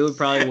work. It would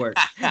probably work.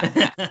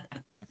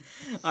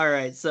 All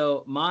right.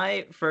 So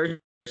my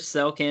first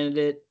sell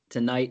candidate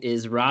tonight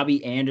is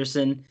Robbie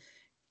Anderson.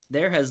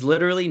 There has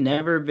literally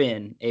never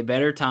been a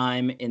better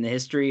time in the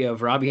history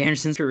of Robbie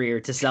Anderson's career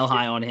to sell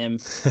high on him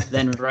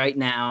than right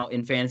now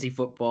in fantasy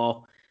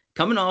football.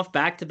 Coming off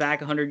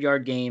back-to-back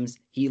 100-yard games,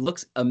 he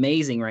looks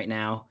amazing right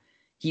now.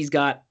 He's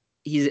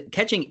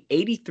catching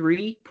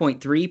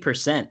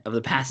 83.3% of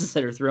the passes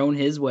that are thrown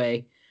his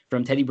way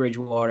from Teddy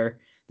Bridgewater.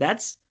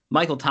 That's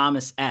Michael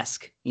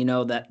Thomas-esque,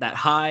 that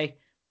high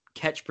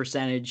catch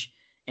percentage,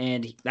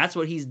 and that's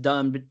what he's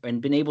done and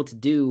been able to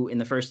do in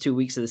the first 2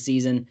 weeks of the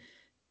season.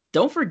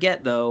 Don't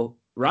forget, though,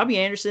 Robbie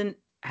Anderson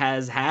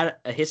has had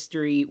a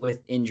history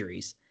with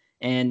injuries,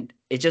 and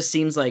it just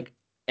seems like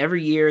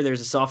every year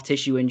there's a soft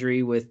tissue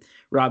injury with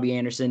Robbie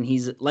Anderson.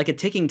 He's like a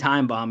ticking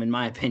time bomb, in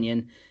my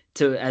opinion,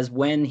 as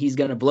when he's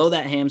going to blow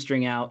that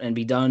hamstring out and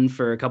be done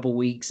for a couple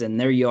weeks, and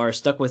there you are,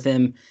 stuck with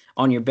him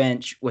on your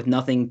bench with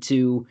nothing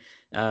to,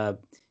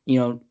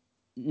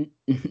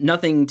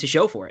 nothing to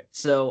show for it.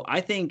 So I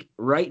think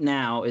right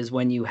now is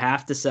when you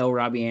have to sell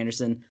Robbie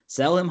Anderson.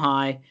 Sell him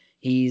high.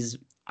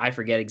 I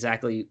forget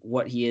exactly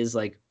what he is,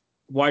 like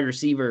wide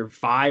receiver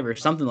 5 or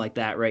something like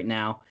that right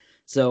now.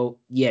 So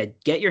yeah,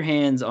 get your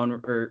hands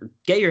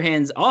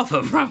off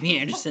of Robbie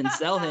Anderson.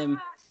 Sell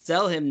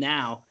him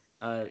now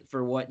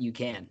for what you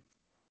can.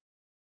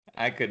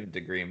 I couldn't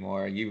agree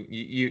more.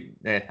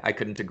 I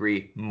couldn't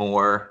agree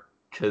more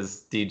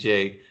because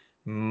DJ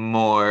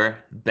Moore,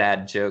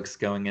 bad jokes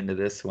going into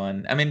this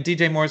one. I mean,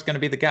 DJ Moore is going to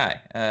be the guy.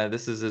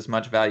 This is as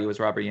much value as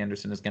Robbie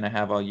Anderson is going to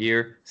have all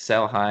year.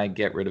 Sell high,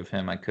 get rid of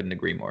him. I couldn't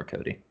agree more,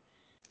 Cody.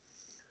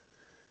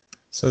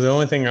 So the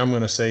only thing I'm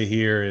going to say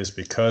here is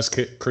because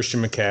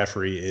Christian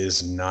McCaffrey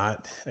is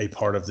not a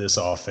part of this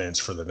offense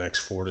for the next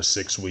 4 to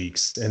 6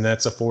 weeks, and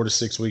that's a 4 to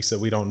 6 weeks that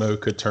we don't know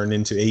could turn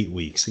into 8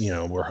 weeks.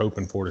 We're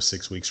hoping 4 to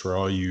 6 weeks for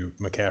all you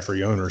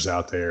McCaffrey owners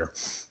out there.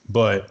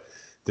 But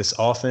this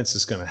offense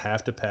is going to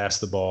have to pass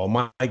the ball.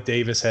 Mike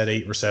Davis had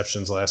 8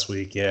 receptions last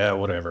week. Yeah,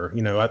 whatever.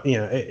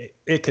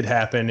 It could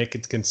happen. It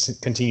could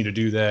continue to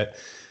do that.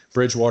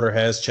 Bridgewater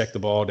has checked the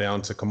ball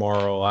down to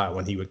Kamara a lot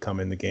when he would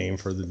come in the game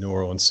for the New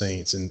Orleans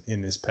Saints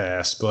in his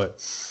past. But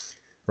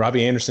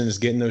Robbie Anderson is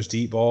getting those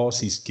deep balls.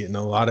 He's getting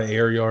a lot of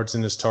air yards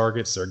in his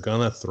targets. They're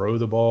going to throw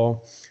the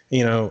ball.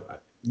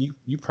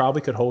 You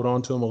probably could hold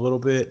on to him a little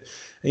bit.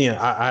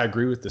 I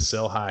agree with the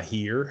sell high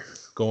here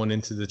going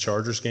into the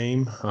Chargers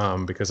game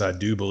because I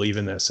do believe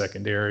in that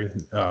secondary.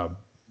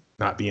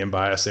 Not being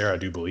biased there, I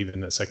do believe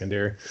in that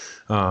secondary.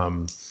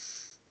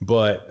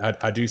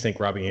 But I do think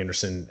Robbie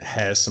Anderson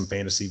has some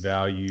fantasy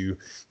value.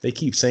 They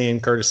keep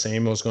saying Curtis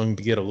Samuel is going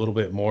to get a little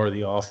bit more of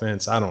the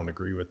offense. I don't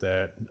agree with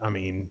that. I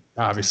mean,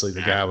 obviously the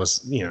guy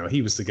was,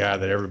 he was the guy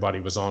that everybody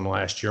was on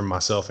last year,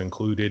 myself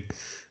included.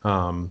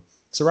 So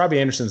Robbie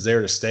Anderson's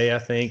there to stay, I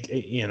think.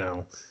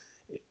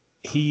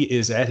 He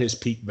is at his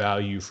peak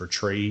value for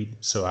trade.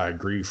 So I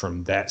agree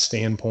from that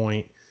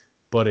standpoint.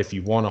 But if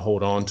you want to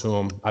hold on to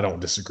him, I don't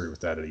disagree with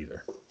that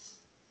either.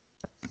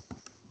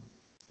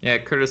 Yeah,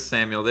 Curtis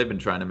Samuel, they've been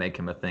trying to make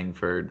him a thing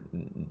for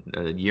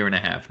a year and a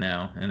half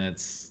now, and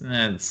it's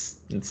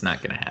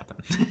not going to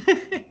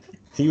happen.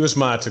 He was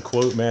to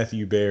quote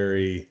Matthew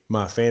Berry,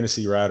 my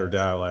fantasy ride or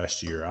die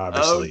last year.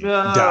 Obviously,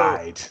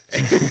 died.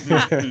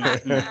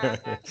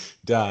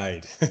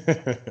 Died.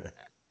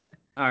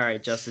 All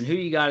right, Justin, who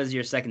you got as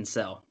your second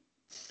sell?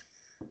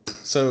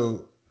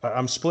 So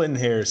I'm splitting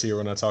hairs here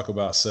when I talk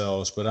about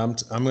sells, but I'm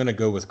going to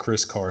go with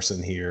Chris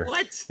Carson here.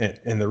 What?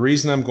 And the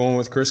reason I'm going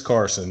with Chris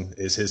Carson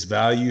is his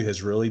value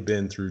has really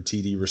been through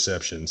TD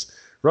receptions.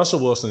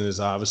 Russell Wilson is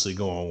obviously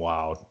going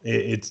wild.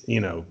 It's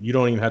you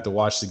don't even have to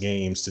watch the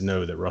games to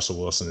know that Russell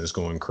Wilson is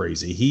going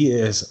crazy. He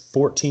is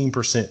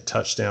 14%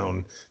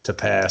 touchdown to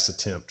pass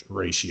attempt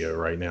ratio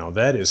right now.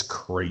 That is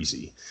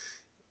crazy.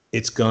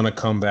 It's going to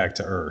come back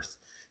to earth.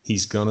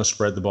 He's going to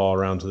spread the ball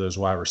around to those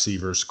wide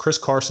receivers. Chris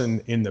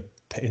Carson in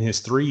his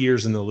 3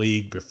 years in the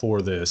league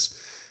before this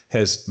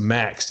has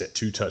maxed at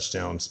 2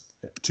 touchdowns,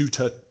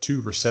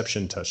 two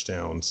reception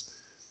touchdowns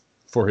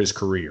for his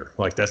career.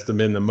 Like that's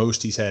been the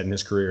most he's had in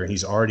his career. And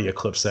he's already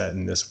eclipsed that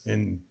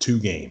in 2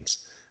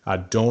 games. I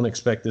don't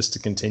expect this to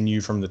continue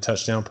from the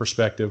touchdown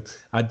perspective.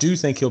 I do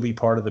think he'll be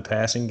part of the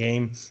passing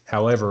game.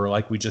 However,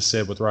 like we just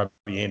said with Robbie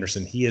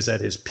Anderson, he is at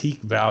his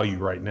peak value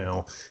right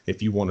now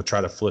if you want to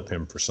try to flip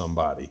him for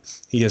somebody.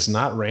 He has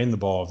not ran the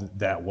ball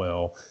that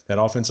well.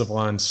 That offensive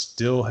line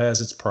still has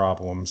its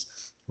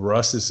problems.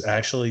 Russ is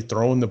actually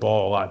throwing the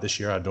ball a lot this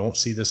year. I don't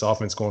see this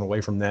offense going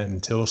away from that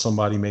until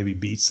somebody maybe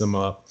beats them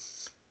up.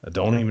 I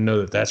don't even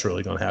know that that's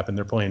really going to happen.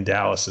 They're playing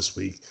Dallas this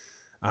week.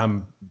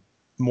 I'm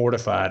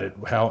mortified at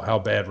how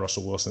bad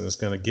Russell Wilson is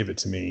going to give it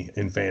to me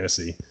in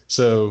fantasy.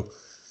 So,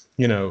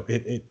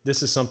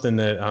 this is something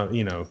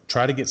that,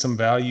 try to get some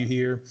value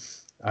here.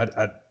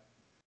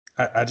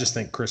 I just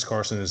think Chris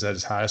Carson is at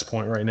his highest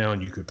point right now,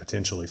 and you could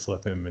potentially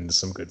flip him into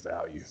some good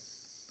value.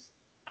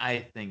 I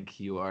think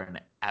you are an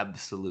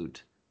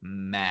absolute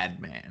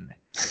madman.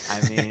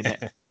 I mean,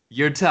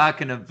 you're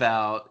talking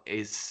about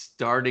a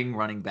starting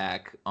running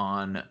back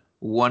on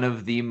one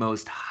of the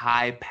most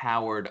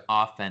high-powered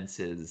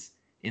offenses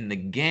in the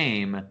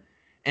game,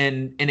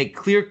 and in a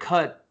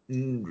clear-cut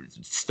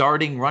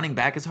starting running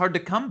back is hard to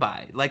come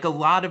by. Like, a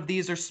lot of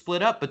these are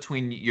split up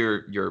between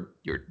your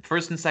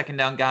first and second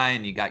down guy,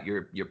 and you got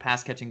your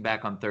pass catching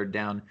back on third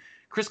down.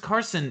 Chris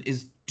Carson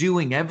is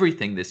doing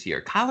everything this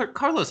year.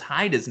 Carlos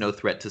Hyde is no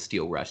threat to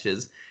steal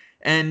rushes,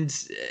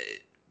 and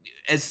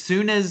as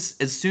soon as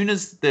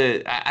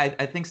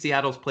I think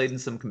Seattle's played in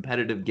some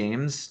competitive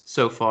games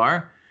so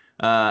far.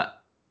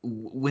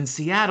 When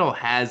Seattle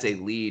has a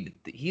lead,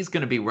 he's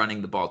going to be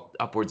running the ball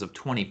upwards of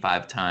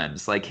 25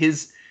 times. Like,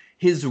 his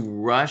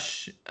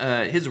rush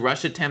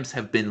attempts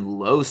have been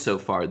low so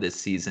far this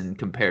season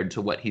compared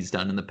to what he's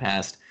done in the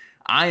past.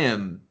 I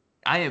am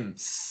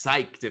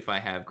psyched if I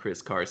have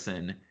Chris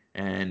Carson,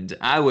 and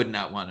I would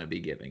not want to be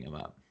giving him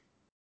up.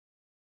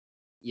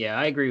 Yeah,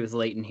 I agree with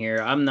Leighton here.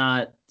 I'm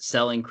not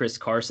selling Chris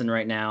Carson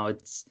right now.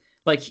 It's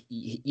like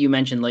you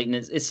mentioned, Leighton,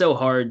 it's so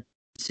hard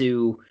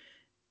to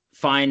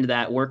find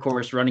that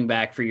workhorse running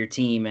back for your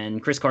team,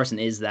 and Chris Carson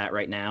is that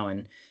right now.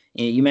 And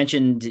you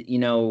mentioned,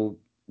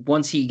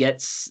 once he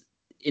gets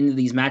into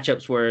these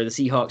matchups where the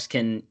Seahawks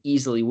can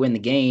easily win the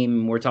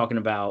game, we're talking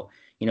about,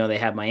 they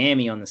have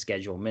Miami on the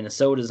schedule,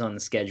 Minnesota's on the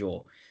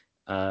schedule.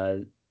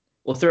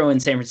 We'll throw in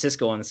San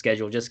Francisco on the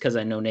schedule just because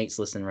I know Nate's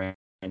listening right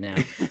now.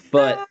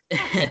 But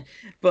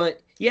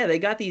yeah, they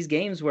got these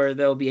games where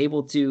they'll be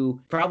able to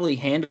probably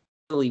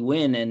handily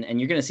win, and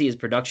you're going to see his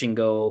production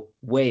go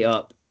way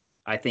up,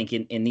 I think,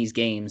 in these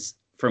games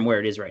from where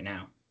it is right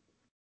now.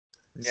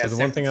 Yeah, so the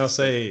one thing I'll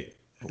say,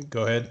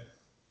 go ahead.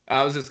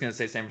 I was just going to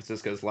say San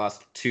Francisco's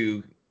lost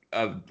two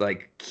of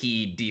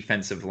key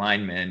defensive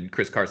linemen.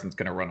 Chris Carson's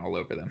going to run all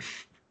over them.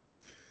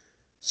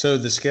 So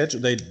the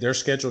schedule, their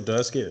schedule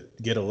does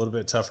get a little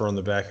bit tougher on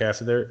the back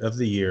half of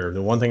the year.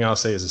 The one thing I'll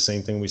say is the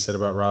same thing we said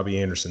about Robbie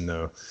Anderson,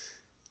 though.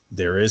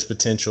 There is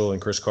potential,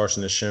 and Chris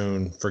Carson has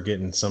shown for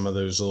getting some of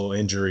those little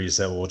injuries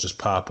that will just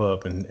pop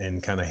up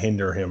and kind of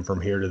hinder him from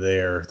here to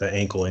there, the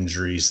ankle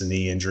injuries, the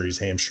knee injuries,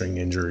 hamstring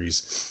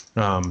injuries.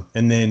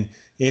 And then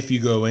if you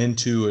go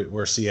into it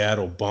where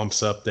Seattle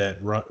bumps up that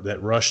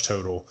rush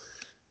total,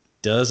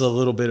 does a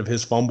little bit of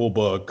his fumble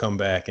bug come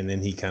back, and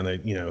then he kind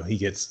of,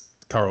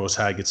 Carlos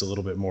Hyde gets a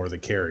little bit more of the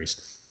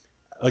carries.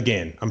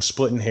 Again, I'm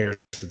splitting hairs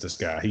with this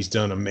guy. He's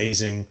done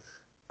amazing.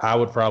 I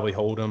would probably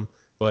hold him,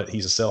 but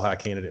he's a sell high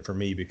candidate for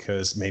me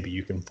because maybe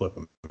you can flip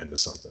him into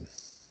something.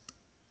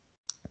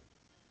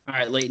 All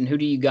right, Leighton, who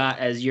do you got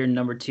as your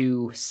number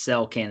 2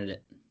 sell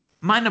candidate?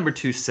 My number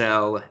 2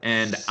 sell,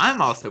 and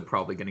I'm also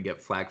probably going to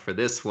get flack for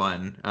this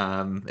one.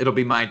 It'll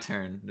be my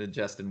turn.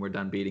 Justin, we're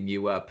done beating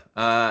you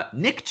up.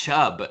 Nick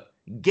Chubb,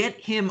 get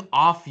him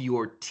off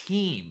your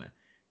team.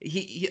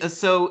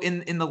 So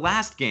in the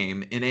last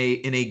game, in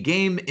a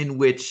game in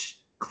which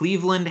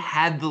Cleveland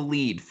had the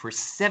lead for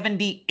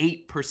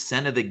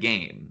 78% of the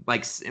game,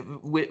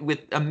 with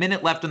a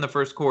minute left in the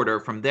first quarter,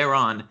 from there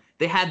on,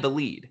 they had the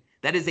lead.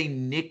 That is a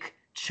Nick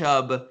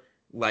Chubb,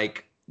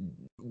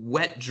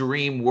 wet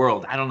dream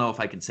world. I don't know if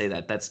I can say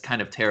that. That's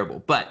kind of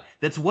terrible, but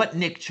that's what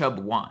Nick Chubb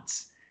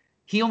wants.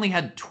 He only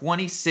had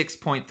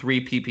 26.3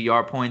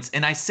 PPR points,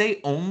 and I say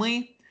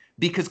only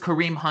because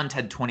Kareem Hunt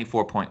had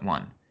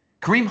 24.1.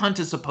 Kareem Hunt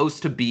is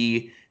supposed to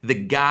be the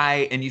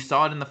guy, and you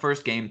saw it in the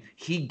first game,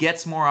 he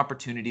gets more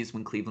opportunities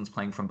when Cleveland's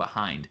playing from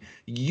behind.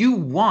 You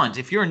want,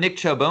 if you're a Nick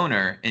Chubb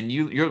owner and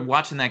you're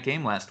watching that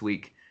game last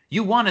week,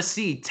 you want to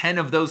see 10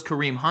 of those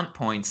Kareem Hunt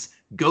points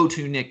go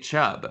to Nick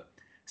Chubb.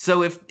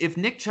 So if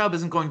Nick Chubb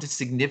isn't going to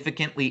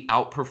significantly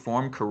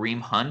outperform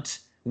Kareem Hunt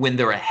when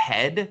they're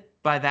ahead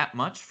by that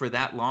much for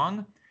that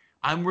long,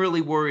 I'm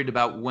really worried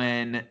about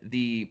when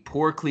the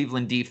poor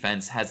Cleveland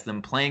defense has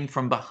them playing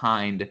from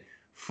behind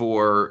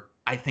for,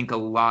 I think, a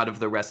lot of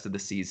the rest of the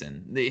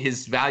season.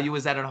 His value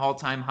is at an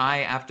all-time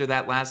high after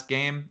that last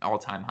game.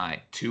 All-time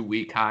high.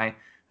 2-week high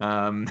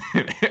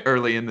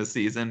early in the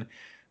season.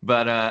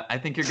 But I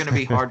think you're going to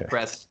be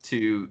hard-pressed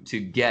to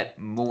get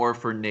more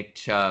for Nick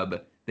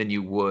Chubb than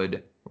you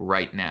would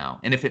right now.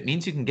 And if it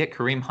means you can get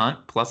Kareem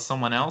Hunt plus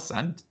someone else,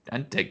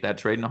 I'd take that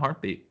trade in a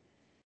heartbeat.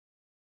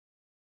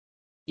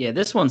 Yeah,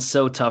 this one's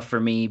so tough for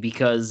me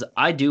because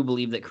I do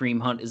believe that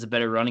Kareem Hunt is a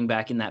better running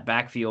back in that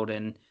backfield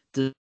and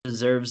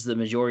deserves the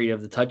majority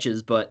of the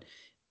touches, but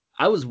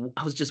I was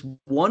just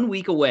 1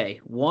 week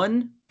away,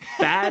 one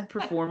bad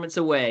performance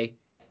away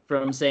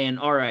from saying,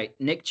 all right,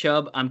 Nick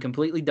Chubb, I'm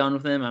completely done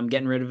with him. I'm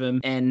getting rid of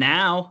him. And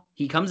now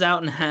he comes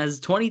out and has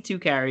 22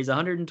 carries,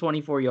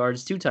 124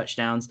 yards, 2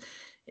 touchdowns.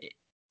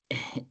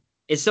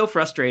 It's so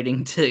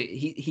frustrating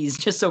he's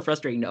just so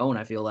frustrating to own,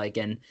 I feel like.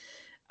 And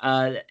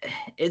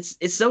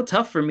it's so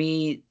tough for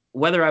me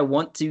whether I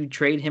want to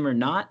trade him or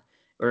not,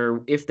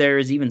 or if there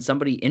is even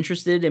somebody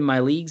interested in my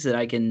leagues that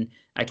I can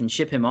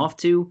ship him off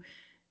to.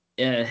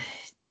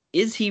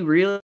 Is he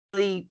really,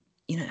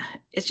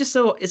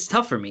 it's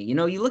tough for me.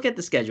 You look at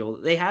the schedule,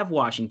 they have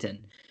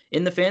Washington.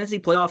 In the fantasy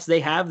playoffs,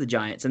 they have the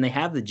Giants and they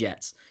have the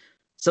Jets.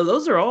 So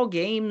those are all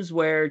games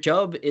where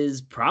Chubb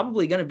is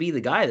probably going to be the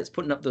guy that's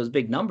putting up those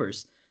big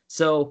numbers.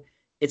 So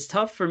it's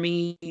tough for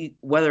me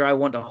whether I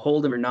want to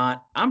hold him or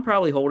not. I'm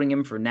probably holding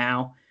him for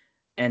now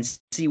and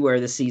see where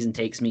this season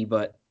takes me.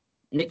 But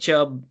Nick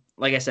Chubb,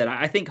 like I said,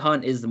 I think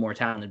Hunt is the more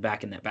talented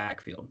back in that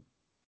backfield.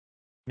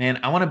 Man,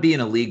 I want to be in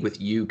a league with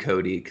you,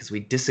 Cody, because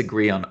we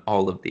disagree on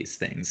all of these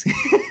things.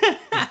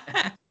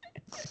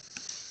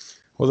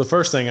 Well, the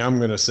first thing I'm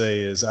going to say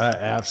is I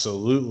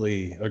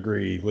absolutely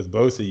agree with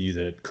both of you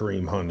that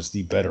Kareem Hunt is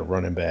the better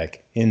running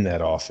back in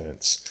that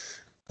offense.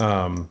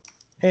 And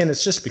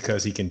it's just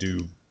because he can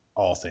do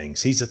all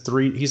things. He's a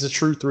true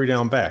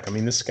 3-down back. I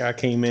mean, this guy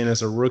came in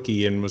as a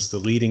rookie and was the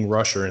leading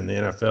rusher in the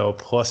NFL,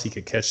 plus he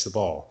could catch the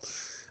ball.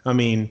 I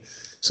mean,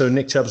 so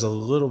Nick Chubb's a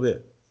little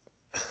bit,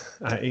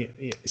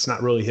 it's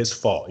not really his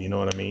fault. You know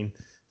what I mean?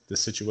 The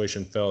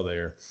situation fell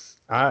there.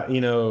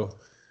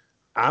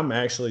 I'm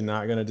actually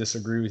not going to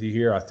disagree with you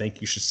here. I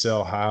think you should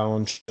sell high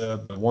on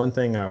Chubb. But one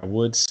thing I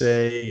would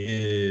say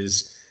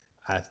is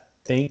I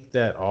think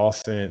that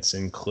offense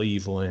in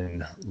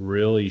Cleveland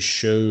really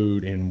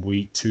showed in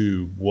week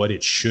 2 what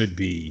it should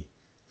be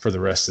for the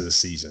rest of the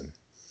season.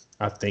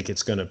 I think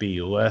it's going to be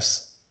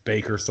less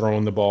Baker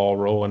throwing the ball,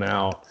 rolling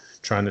out,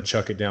 trying to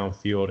chuck it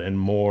downfield, and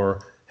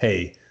more,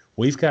 hey,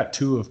 we've got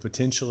 2 of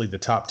potentially the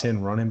top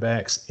 10 running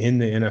backs in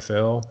the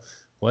NFL.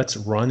 Let's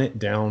run it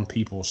down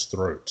people's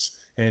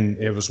throats. And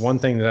it was one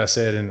thing that I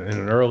said in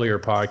an earlier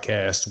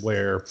podcast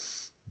where,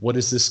 what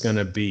is this going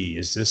to be?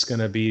 Is this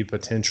going to be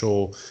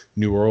potential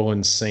New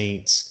Orleans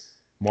Saints,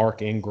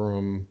 Mark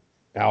Ingram,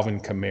 Alvin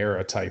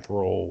Kamara type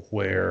role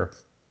where,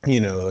 a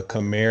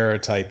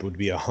Kamara type would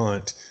be a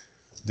Hunt,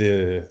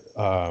 the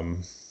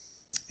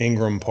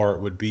Ingram part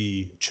would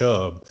be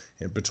Chubb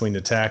between the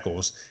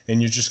tackles,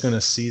 and you're just going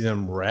to see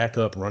them rack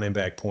up running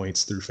back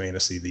points through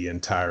fantasy the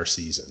entire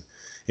season.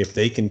 If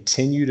they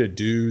continue to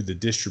do the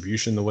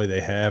distribution the way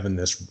they have, and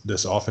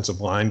this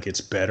offensive line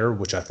gets better,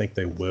 which I think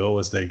they will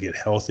as they get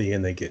healthy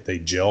and they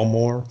gel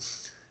more,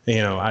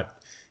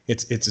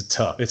 it's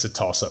a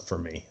toss up for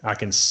me. I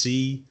can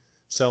see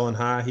selling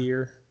high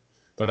here,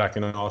 but I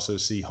can also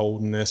see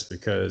holding this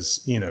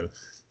because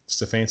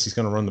Stefanski's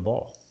going to run the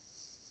ball.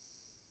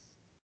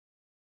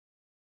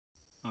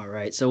 All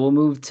right, so we'll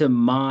move to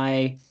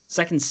my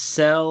second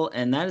sell,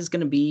 and that is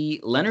going to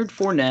be Leonard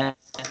Fournette.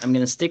 I'm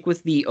going to stick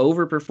with the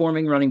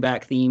overperforming running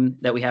back theme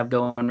that we have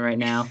going right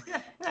now.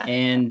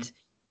 And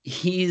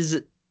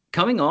he's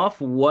coming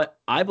off what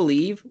I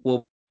believe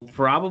will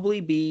probably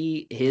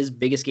be his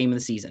biggest game of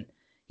the season.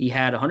 He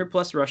had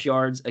 100-plus rush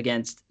yards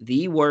against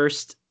the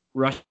worst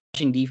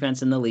rushing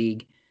defense in the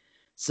league.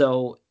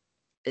 So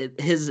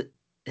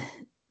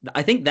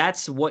I think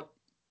that's what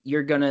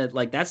you're going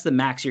to – that's the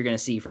max you're going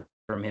to see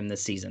from him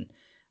this season.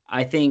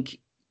 I think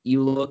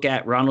you look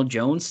at Ronald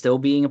Jones still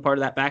being a part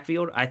of that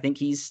backfield. I think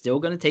he's still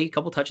going to take a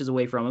couple touches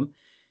away from him.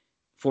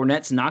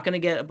 Fournette's not going to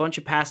get a bunch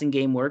of passing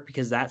game work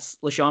because that's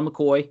LaShawn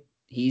McCoy.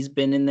 He's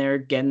been in there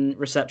getting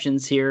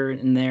receptions here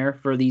and there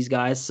for these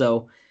guys.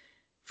 So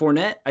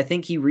Fournette, I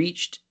think he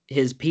reached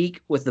his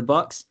peak with the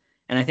Bucs,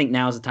 and I think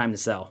now is the time to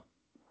sell.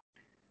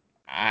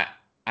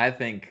 I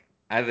think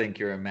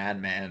you're a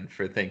madman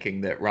for thinking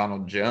that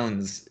Ronald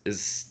Jones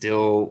is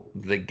still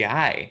the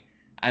guy.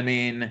 I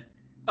mean,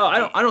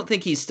 I don't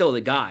think he's still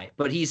the guy,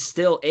 but he's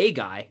still a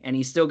guy, and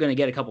he's still going to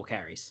get a couple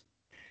carries.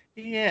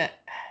 Yeah,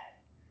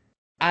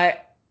 I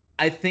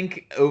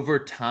think over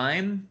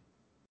time,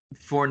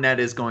 Fournette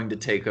is going to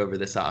take over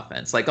this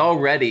offense.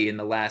 Already in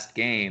the last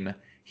game,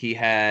 he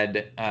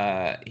had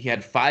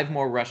 5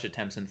 more rush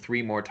attempts and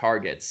 3 more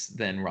targets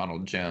than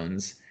Ronald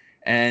Jones.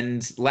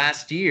 And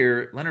last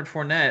year, Leonard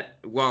Fournette,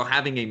 while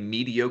having a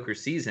mediocre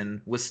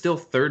season, was still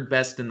 3rd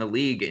best in the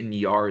league in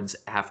yards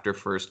after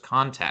first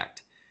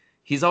contact.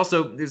 He's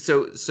also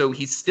so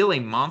he's still a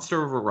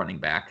monster of a running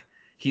back.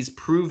 He's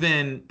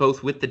proven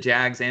both with the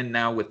Jags and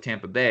now with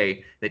Tampa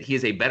Bay that he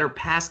is a better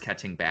pass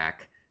catching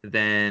back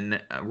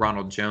than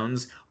Ronald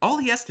Jones. All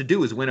he has to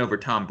do is win over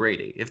Tom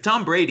Brady. If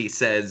Tom Brady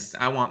says,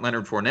 I want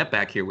Leonard Fournette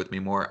back here with me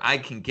more, I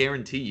can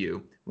guarantee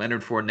you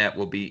Leonard Fournette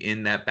will be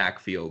in that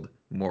backfield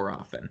more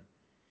often.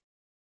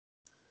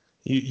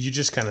 You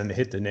just kind of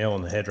hit the nail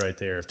on the head right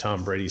there if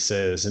Tom Brady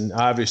says, and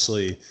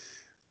obviously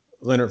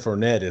Leonard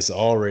Fournette is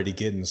already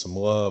getting some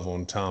love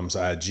on Tom's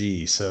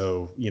IG.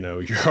 So,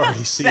 you're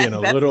already seeing a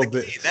little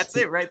bit. That's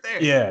it right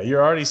there. Yeah,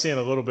 you're already seeing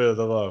a little bit of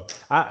the love.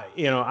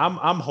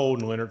 I'm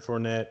holding Leonard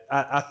Fournette.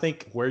 I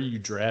think where you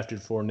drafted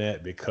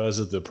Fournette because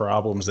of the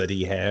problems that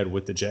he had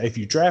with the Jags. If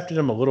you drafted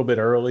him a little bit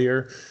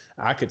earlier,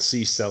 I could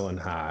see selling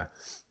high.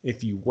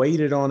 If you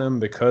waited on him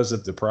because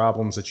of the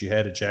problems that you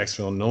had at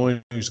Jacksonville,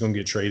 knowing he was going to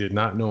get traded,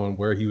 not knowing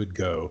where he would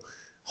go,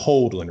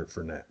 hold Leonard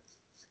Fournette.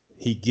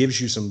 He gives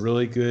you some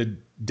really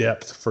good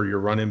depth for your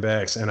running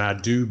backs, and I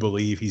do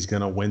believe he's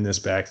going to win this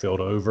backfield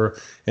over.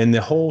 And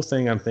the whole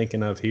thing I'm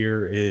thinking of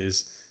here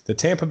is the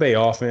Tampa Bay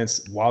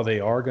offense, while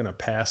they are going to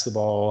pass the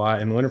ball a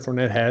lot, and Leonard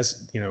Fournette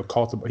has,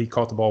 caught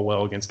the ball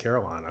well against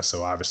Carolina,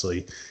 so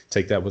obviously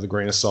take that with a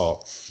grain of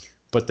salt.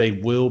 But they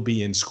will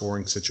be in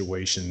scoring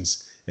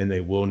situations, and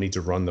they will need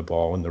to run the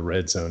ball in the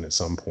red zone at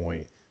some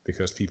point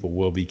because people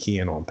will be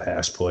keying on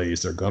pass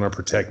plays. They're going to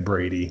protect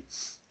Brady.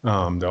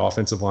 The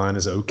offensive line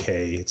is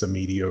okay. It's a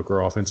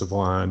mediocre offensive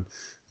line,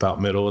 about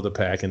middle of the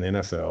pack in the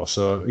NFL.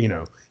 So,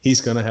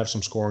 he's going to have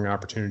some scoring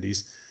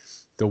opportunities.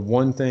 The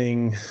one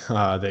thing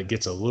that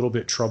gets a little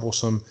bit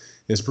troublesome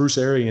is Bruce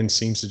Arians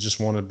seems to just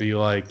want to be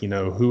like,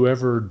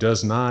 whoever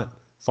does not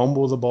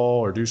fumble the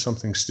ball or do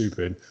something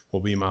stupid will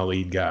be my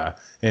lead guy.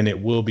 And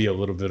it will be a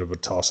little bit of a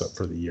toss-up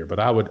for the year. But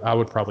I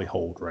would probably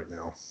hold right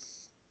now.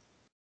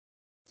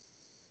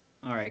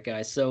 All right,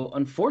 guys. So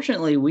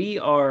unfortunately, we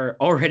are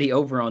already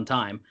over on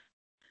time.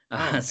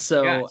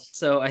 So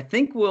I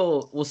think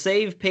we'll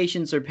save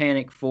patience or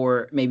panic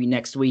for maybe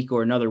next week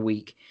or another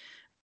week.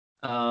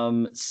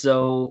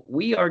 So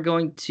we are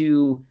going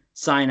to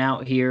sign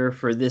out here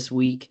for this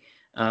week.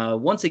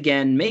 Once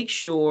again, make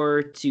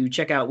sure to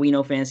check out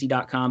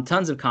WeKnowFantasy.com.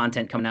 Tons of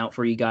content coming out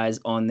for you guys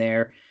on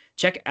there.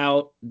 Check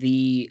out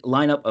the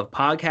lineup of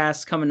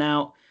podcasts coming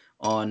out.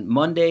 On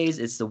Mondays,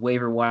 it's the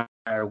Waiver Wire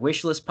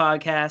Wishlist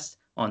podcast.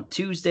 On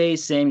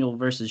Tuesdays, Samuel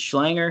versus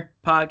Schlanger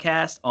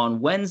podcast. On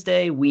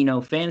Wednesday, We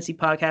Know Fantasy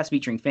podcast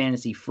featuring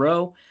Fantasy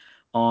Fro.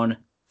 On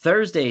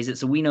Thursdays,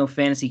 it's a We Know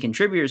Fantasy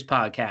Contributors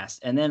podcast.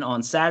 And then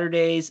on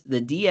Saturdays, the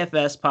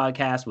DFS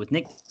podcast with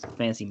Nick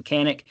Fantasy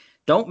Mechanic.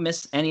 Don't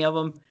miss any of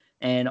them.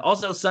 And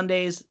also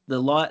Sundays, the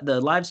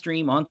live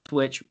stream on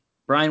Twitch.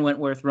 Brian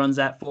Wentworth runs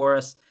that for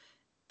us.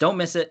 Don't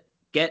miss it.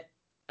 Get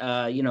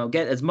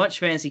as much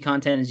fantasy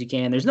content as you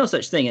can. There's no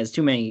such thing as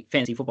too many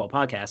fantasy football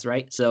podcasts,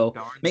 right? So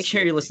make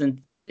sure you're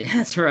listening.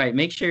 That's right.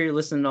 Make sure you're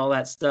listening to all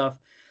that stuff.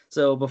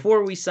 So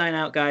before we sign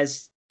out,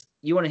 guys,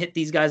 you want to hit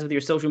these guys with your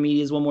social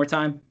medias one more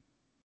time?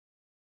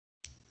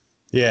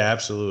 Yeah,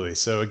 absolutely.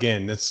 So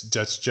again, that's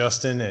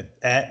Justin at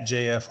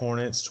JF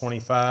Hornets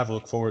 25.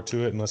 Look forward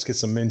to it, and let's get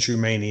some Minshew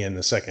mania in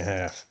the second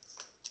half.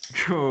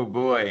 Oh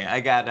boy,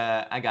 I got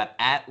at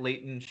LT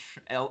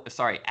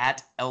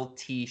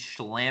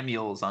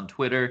Schlamuels on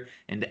Twitter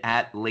and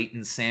at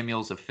Leighton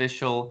Samuels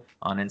official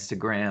on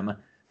Instagram.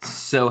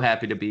 So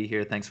happy to be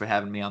here. Thanks for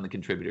having me on the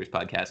Contributors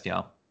podcast,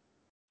 y'all.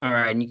 All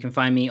right, and you can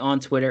find me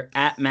on Twitter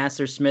at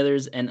Master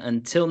Smithers. And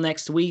until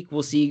next week,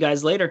 we'll see you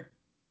guys later.